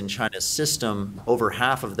loans in China's system, over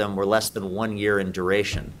half of them were less than 1 year in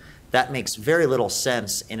duration, that makes very little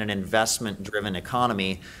sense in an investment-driven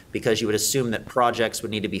economy, because you would assume that projects would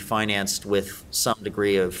need to be financed with some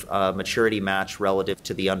degree of maturity match relative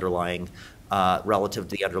to the underlying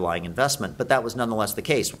investment. But that was nonetheless the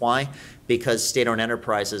case. Why? Because state-owned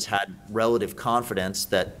enterprises had relative confidence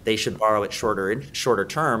that they should borrow at shorter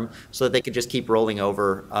term, so that they could just keep rolling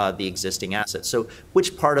over the existing assets. So,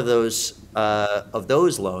 which part of those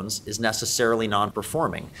loans is necessarily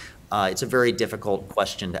non-performing? It's a very difficult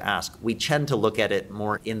question to ask. We tend to look at it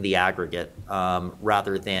more in the aggregate,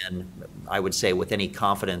 rather than, I would say, with any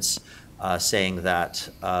confidence, saying that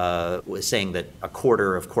a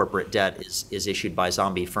quarter of corporate debt is issued by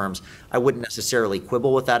zombie firms. I wouldn't necessarily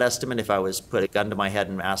quibble with that estimate if I was put a gun to my head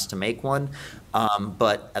and asked to make one.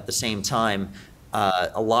 But at the same time,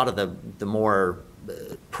 a lot of the more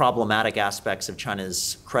problematic aspects of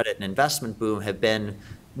China's credit and investment boom have been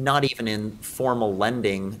not even in formal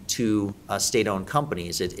lending to state-owned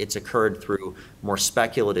companies. It's occurred through more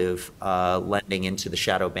speculative lending into the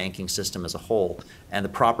shadow banking system as a whole. And the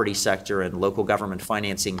property sector and local government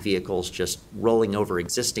financing vehicles just rolling over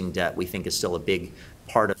existing debt, we think, is still a big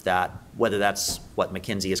part of that. Whether that's what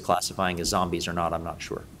McKinsey is classifying as zombies or not, I'm not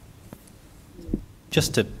sure.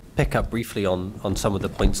 Just to pick up briefly on some of the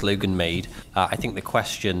points Logan made, I think the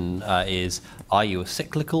question is, are you a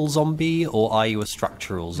cyclical zombie or are you a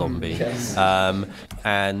structural zombie? Yes.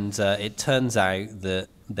 And it turns out that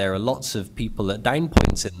there are lots of people at down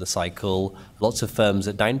points in the cycle, lots of firms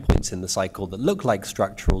at down points in the cycle that look like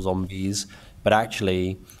structural zombies, but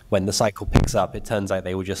actually when the cycle picks up, it turns out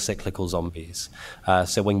they were just cyclical zombies.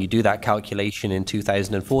 So when you do that calculation in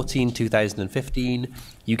 2014, 2015,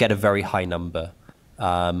 you get a very high number.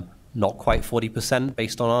 Not quite 40%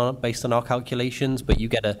 based on our calculations, but you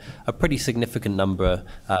get a pretty significant number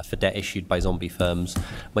for debt issued by zombie firms.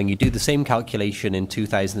 When you do the same calculation in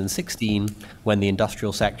 2016, when the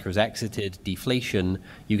industrial sector has exited deflation,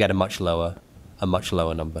 you get a much lower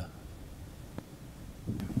number.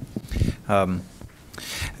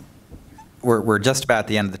 We're just about at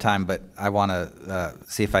the end of the time, but I want to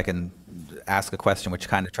see if I can ask a question which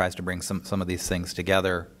kind of tries to bring some of these things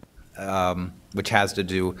together. which has to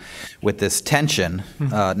do with this tension,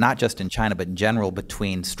 not just in China, but in general,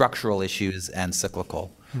 between structural issues and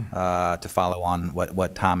cyclical, to follow on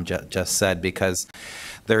what Tom just said, because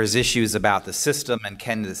there's issues about the system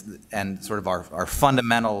and sort of our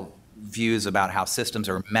fundamental views about how systems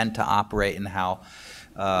are meant to operate and how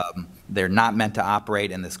they're not meant to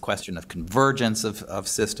operate, in this question of convergence of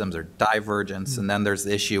systems or divergence. And then there's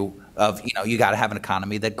the issue of, you got to have an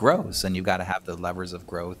economy that grows, and you've got to have the levers of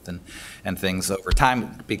growth and things over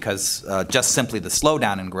time, because just simply the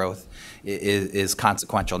slowdown in growth is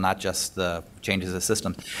consequential, not just the changes of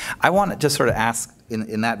systems. I want to just sort of ask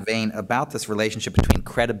in that vein about this relationship between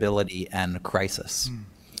credibility and crisis.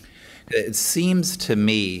 It seems to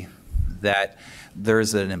me that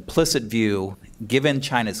there's an implicit view, given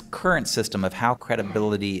China's current system of how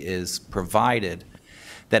credibility is provided,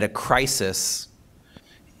 that a crisis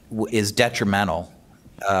is detrimental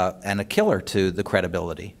and a killer to the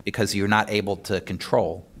credibility, because you're not able to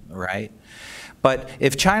control, right? But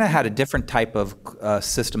if China had a different type of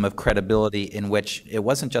system of credibility, in which it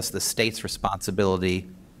wasn't just the state's responsibility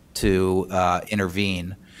to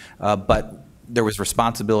intervene, but there was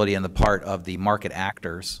responsibility on the part of the market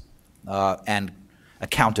actors and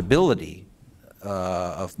accountability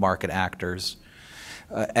of market actors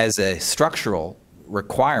as a structural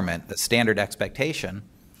requirement, a standard expectation,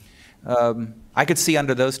 I could see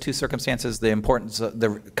under those two circumstances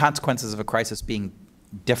the consequences of a crisis being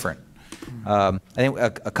different. I think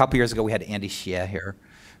a couple years ago we had Andy Xie here,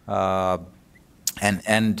 and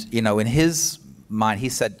in his mind he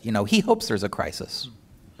said he hopes there's a crisis,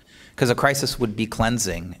 because a crisis would be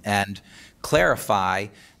cleansing and clarify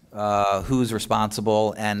who's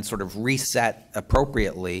responsible and sort of reset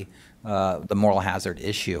appropriately the moral hazard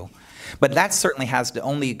issue. But that certainly has to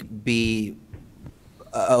only be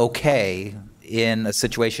okay in a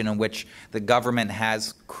situation in which the government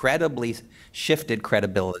has credibly shifted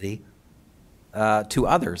credibility to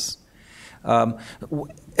others. Are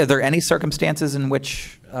there any circumstances in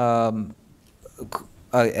which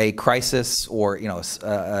a crisis or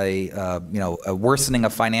a worsening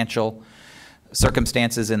of financial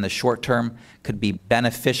circumstances in the short term could be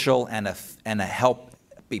beneficial and a help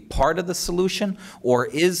be part of the solution, or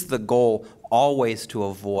is the goal always to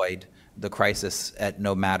avoid the crisis at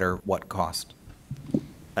no matter what cost?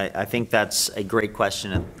 I think that's a great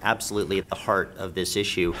question, and absolutely at the heart of this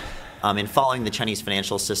issue. In following the Chinese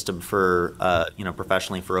financial system for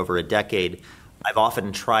professionally for over a decade, I've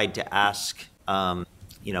often tried to ask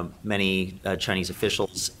many Chinese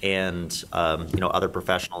officials and other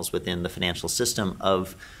professionals within the financial system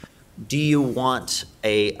of, do you want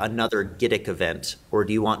another Giddick event, or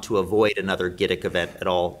do you want to avoid another Giddick event at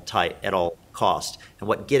all cost? And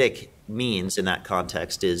what Giddick means in that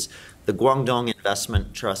context is the Guangdong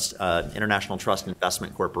Investment Trust, International Trust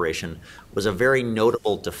Investment Corporation, was a very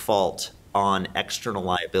notable default on external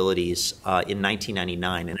liabilities in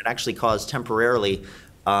 1999, and it actually caused temporarily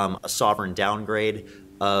a sovereign downgrade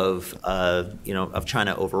of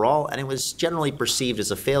China overall, and it was generally perceived as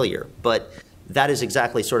a failure. But that is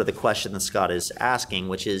exactly sort of the question that Scott is asking,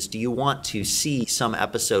 which is, do you want to see some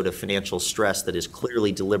episode of financial stress that is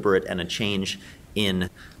clearly deliberate and a change in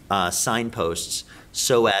signposts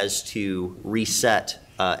so as to reset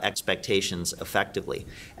expectations effectively?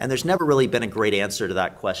 And there's never really been a great answer to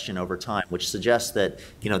that question over time, which suggests that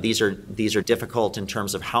these are difficult in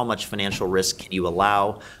terms of how much financial risk can you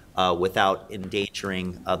allow without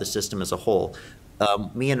endangering the system as a whole.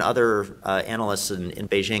 Me and other analysts in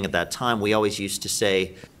Beijing at that time, we always used to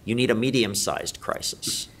say, you need a medium-sized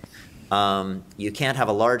crisis. You can't have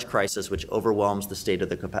a large crisis which overwhelms the state of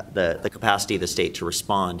the capacity of the state to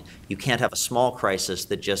respond. You can't have a small crisis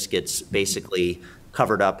that just gets basically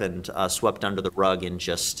covered up and swept under the rug in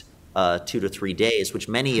just 2 to 3 days, which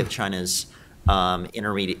many of China's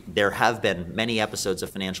there have been many episodes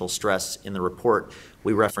of financial stress in the report.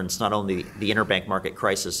 We referenced not only the interbank market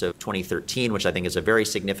crisis of 2013, which I think is a very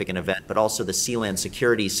significant event, but also the Sealand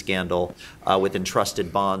securities scandal with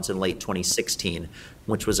entrusted bonds in late 2016,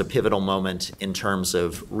 which was a pivotal moment in terms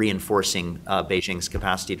of reinforcing Beijing's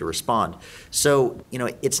capacity to respond. So,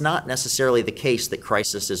 it's not necessarily the case that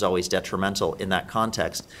crisis is always detrimental in that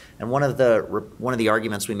context. And one of the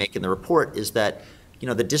arguments we make in the report is that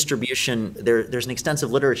the distribution, there's an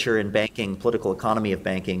extensive literature in banking, political economy of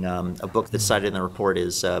banking. A book that's cited in the report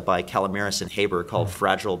is by Calamaris and Haber called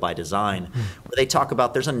Fragile by Design, where they talk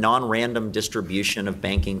about there's a non-random distribution of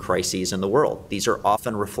banking crises in the world. These are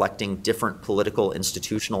often reflecting different political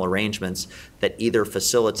institutional arrangements that either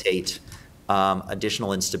facilitate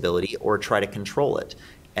additional instability or try to control it.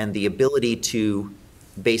 And the ability to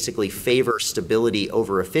basically favor stability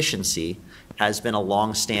over efficiency has been a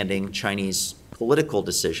long-standing Chinese political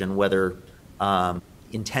decision, whether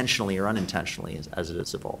intentionally or unintentionally, as it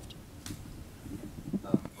has evolved.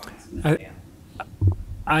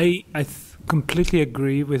 I completely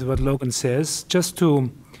agree with what Logan says.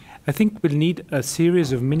 I think we'll need a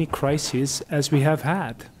series of mini crises as we have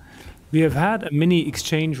had. We have had a mini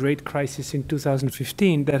exchange rate crisis in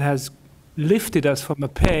 2015 that has lifted us from a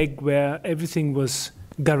peg where everything was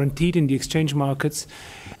guaranteed in the exchange markets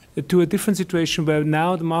to a different situation where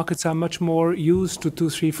now the markets are much more used to 2,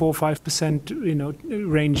 3, 4,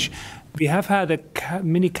 5% range. We have had a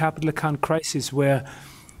mini capital account crisis where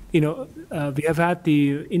we have had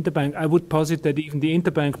the interbank. I would posit that even the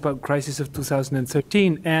interbank crisis of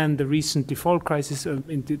 2013 and the recent default crisis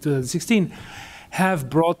in 2016 have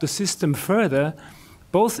brought the system further,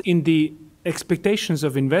 both in the expectations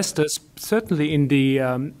of investors, certainly in the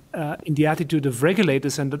attitude of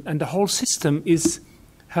regulators, and the whole system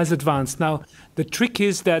has advanced. Now, the trick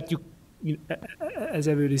is that you, as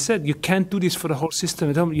everybody said, you can't do this for the whole system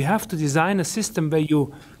at home. You have to design a system where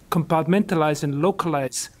you compartmentalize and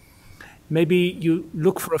localize. Maybe you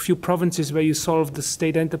look for a few provinces where you solve the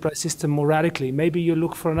state enterprise system more radically. Maybe you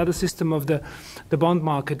look for another system of the bond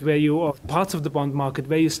market or parts of the bond market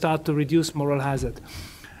where you start to reduce moral hazard.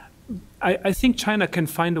 I think China can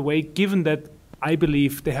find a way, given that I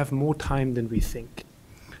believe they have more time than we think.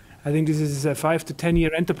 I think this is a 5 to 10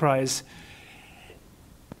 year enterprise.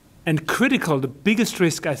 And critical, the biggest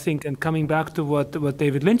risk, I think, and coming back to what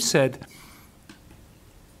David Lynch said,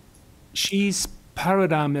 Xi's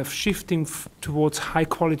paradigm of shifting towards high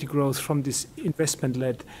quality growth from this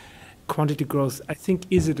investment-led quantity growth, I think,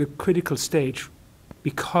 is at a critical stage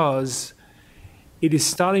because it is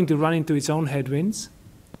starting to run into its own headwinds.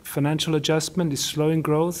 Financial adjustment is slowing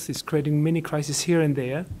growth, is creating mini crises here and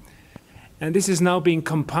there. And this is now being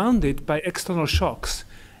compounded by external shocks,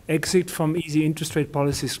 exit from easy interest rate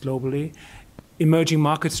policies globally, emerging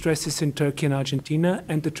market stresses in Turkey and Argentina,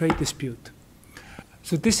 and the trade dispute.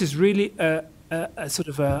 So this is really a sort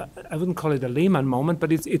of I wouldn't call it a Lehman moment,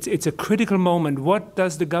 but it's a critical moment. What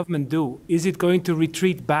does the government do? Is it going to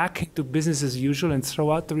retreat back into business as usual and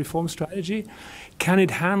throw out the reform strategy? Can it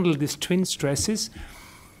handle these twin stresses?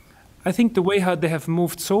 I think the way how they have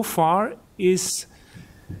moved so far is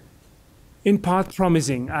in part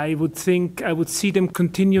promising. I would see them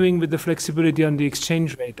continuing with the flexibility on the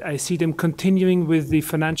exchange rate. I see them continuing with the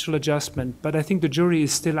financial adjustment, but I think the jury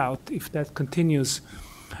is still out. If that continues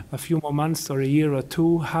a few more months or a year or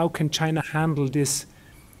two, how can China handle this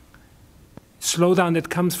slowdown that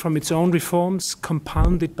comes from its own reforms,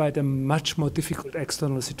 compounded by the much more difficult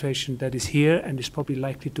external situation that is here and is probably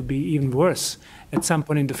likely to be even worse at some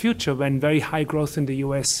point in the future when very high growth in the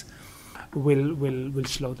US will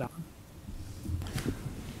slow down.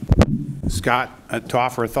 Scott, to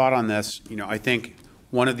offer a thought on this, I think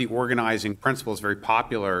one of the organizing principles very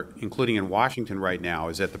popular, including in Washington right now,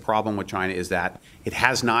 is that the problem with China is that it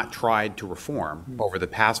has not tried to reform over the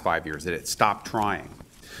past 5 years, that it stopped trying.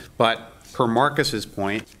 But per Marcus's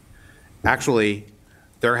point, actually,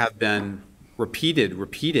 there have been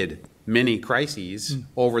repeated mini crises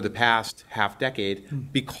over the past half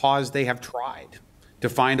decade because they have tried to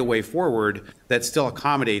find a way forward that still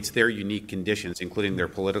accommodates their unique conditions, including their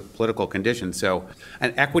political conditions. So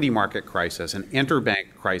an equity market crisis, an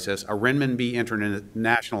interbank crisis, a renminbi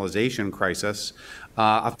internationalization crisis,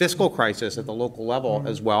 a fiscal crisis at the local level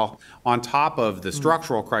as well, on top of the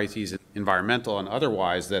structural crises, environmental and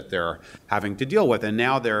otherwise, that they're having to deal with. And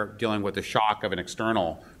now they're dealing with the shock of an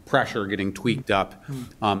external pressure getting tweaked up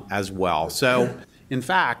as well. So in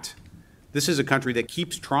fact, this is a country that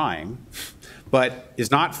keeps trying, but is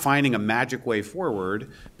not finding a magic way forward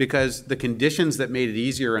because the conditions that made it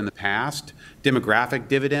easier in the past, demographic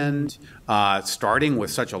dividend, starting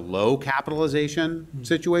with such a low capitalization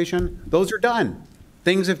situation, those are done.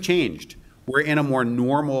 Things have changed. We're in a more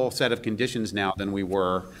normal set of conditions now than we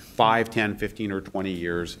were 5, 10, 15, or 20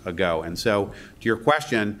 years ago. And so to your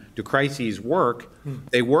question, do crises work?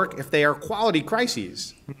 They work if they are quality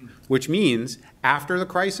crises, which means after the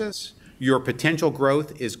crisis, your potential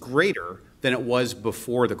growth is greater than it was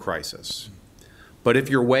before the crisis. But if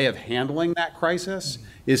your way of handling that crisis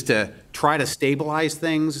is to try to stabilize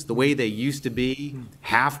things the way they used to be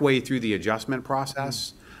halfway through the adjustment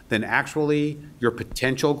process, then actually your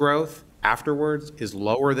potential growth afterwards is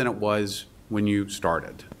lower than it was when you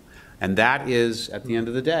started. And that is, at the end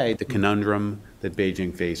of the day, the conundrum that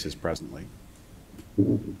Beijing faces presently.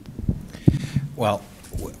 Well,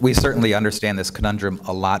 we certainly understand this conundrum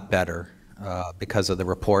a lot better because of the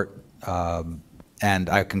report. And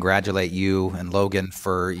I congratulate you and Logan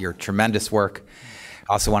for your tremendous work.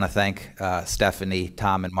 also want to thank Stephanie,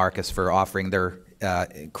 Tom, and Marcus for offering their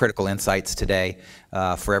critical insights today,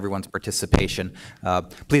 for everyone's participation.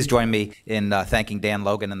 Please join me in thanking Dan,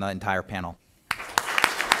 Logan, and the entire panel.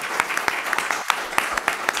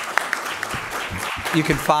 You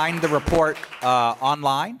can find the report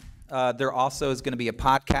online. There also is going to be a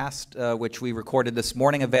podcast, which we recorded this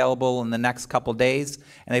morning, available in the next couple days.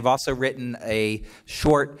 And they've also written a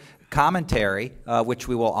short commentary, which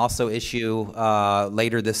we will also issue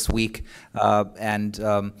later this week.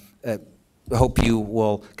 Hope you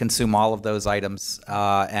will consume all of those items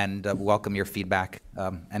and welcome your feedback.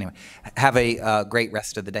 Anyway, have a great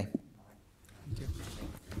rest of the day.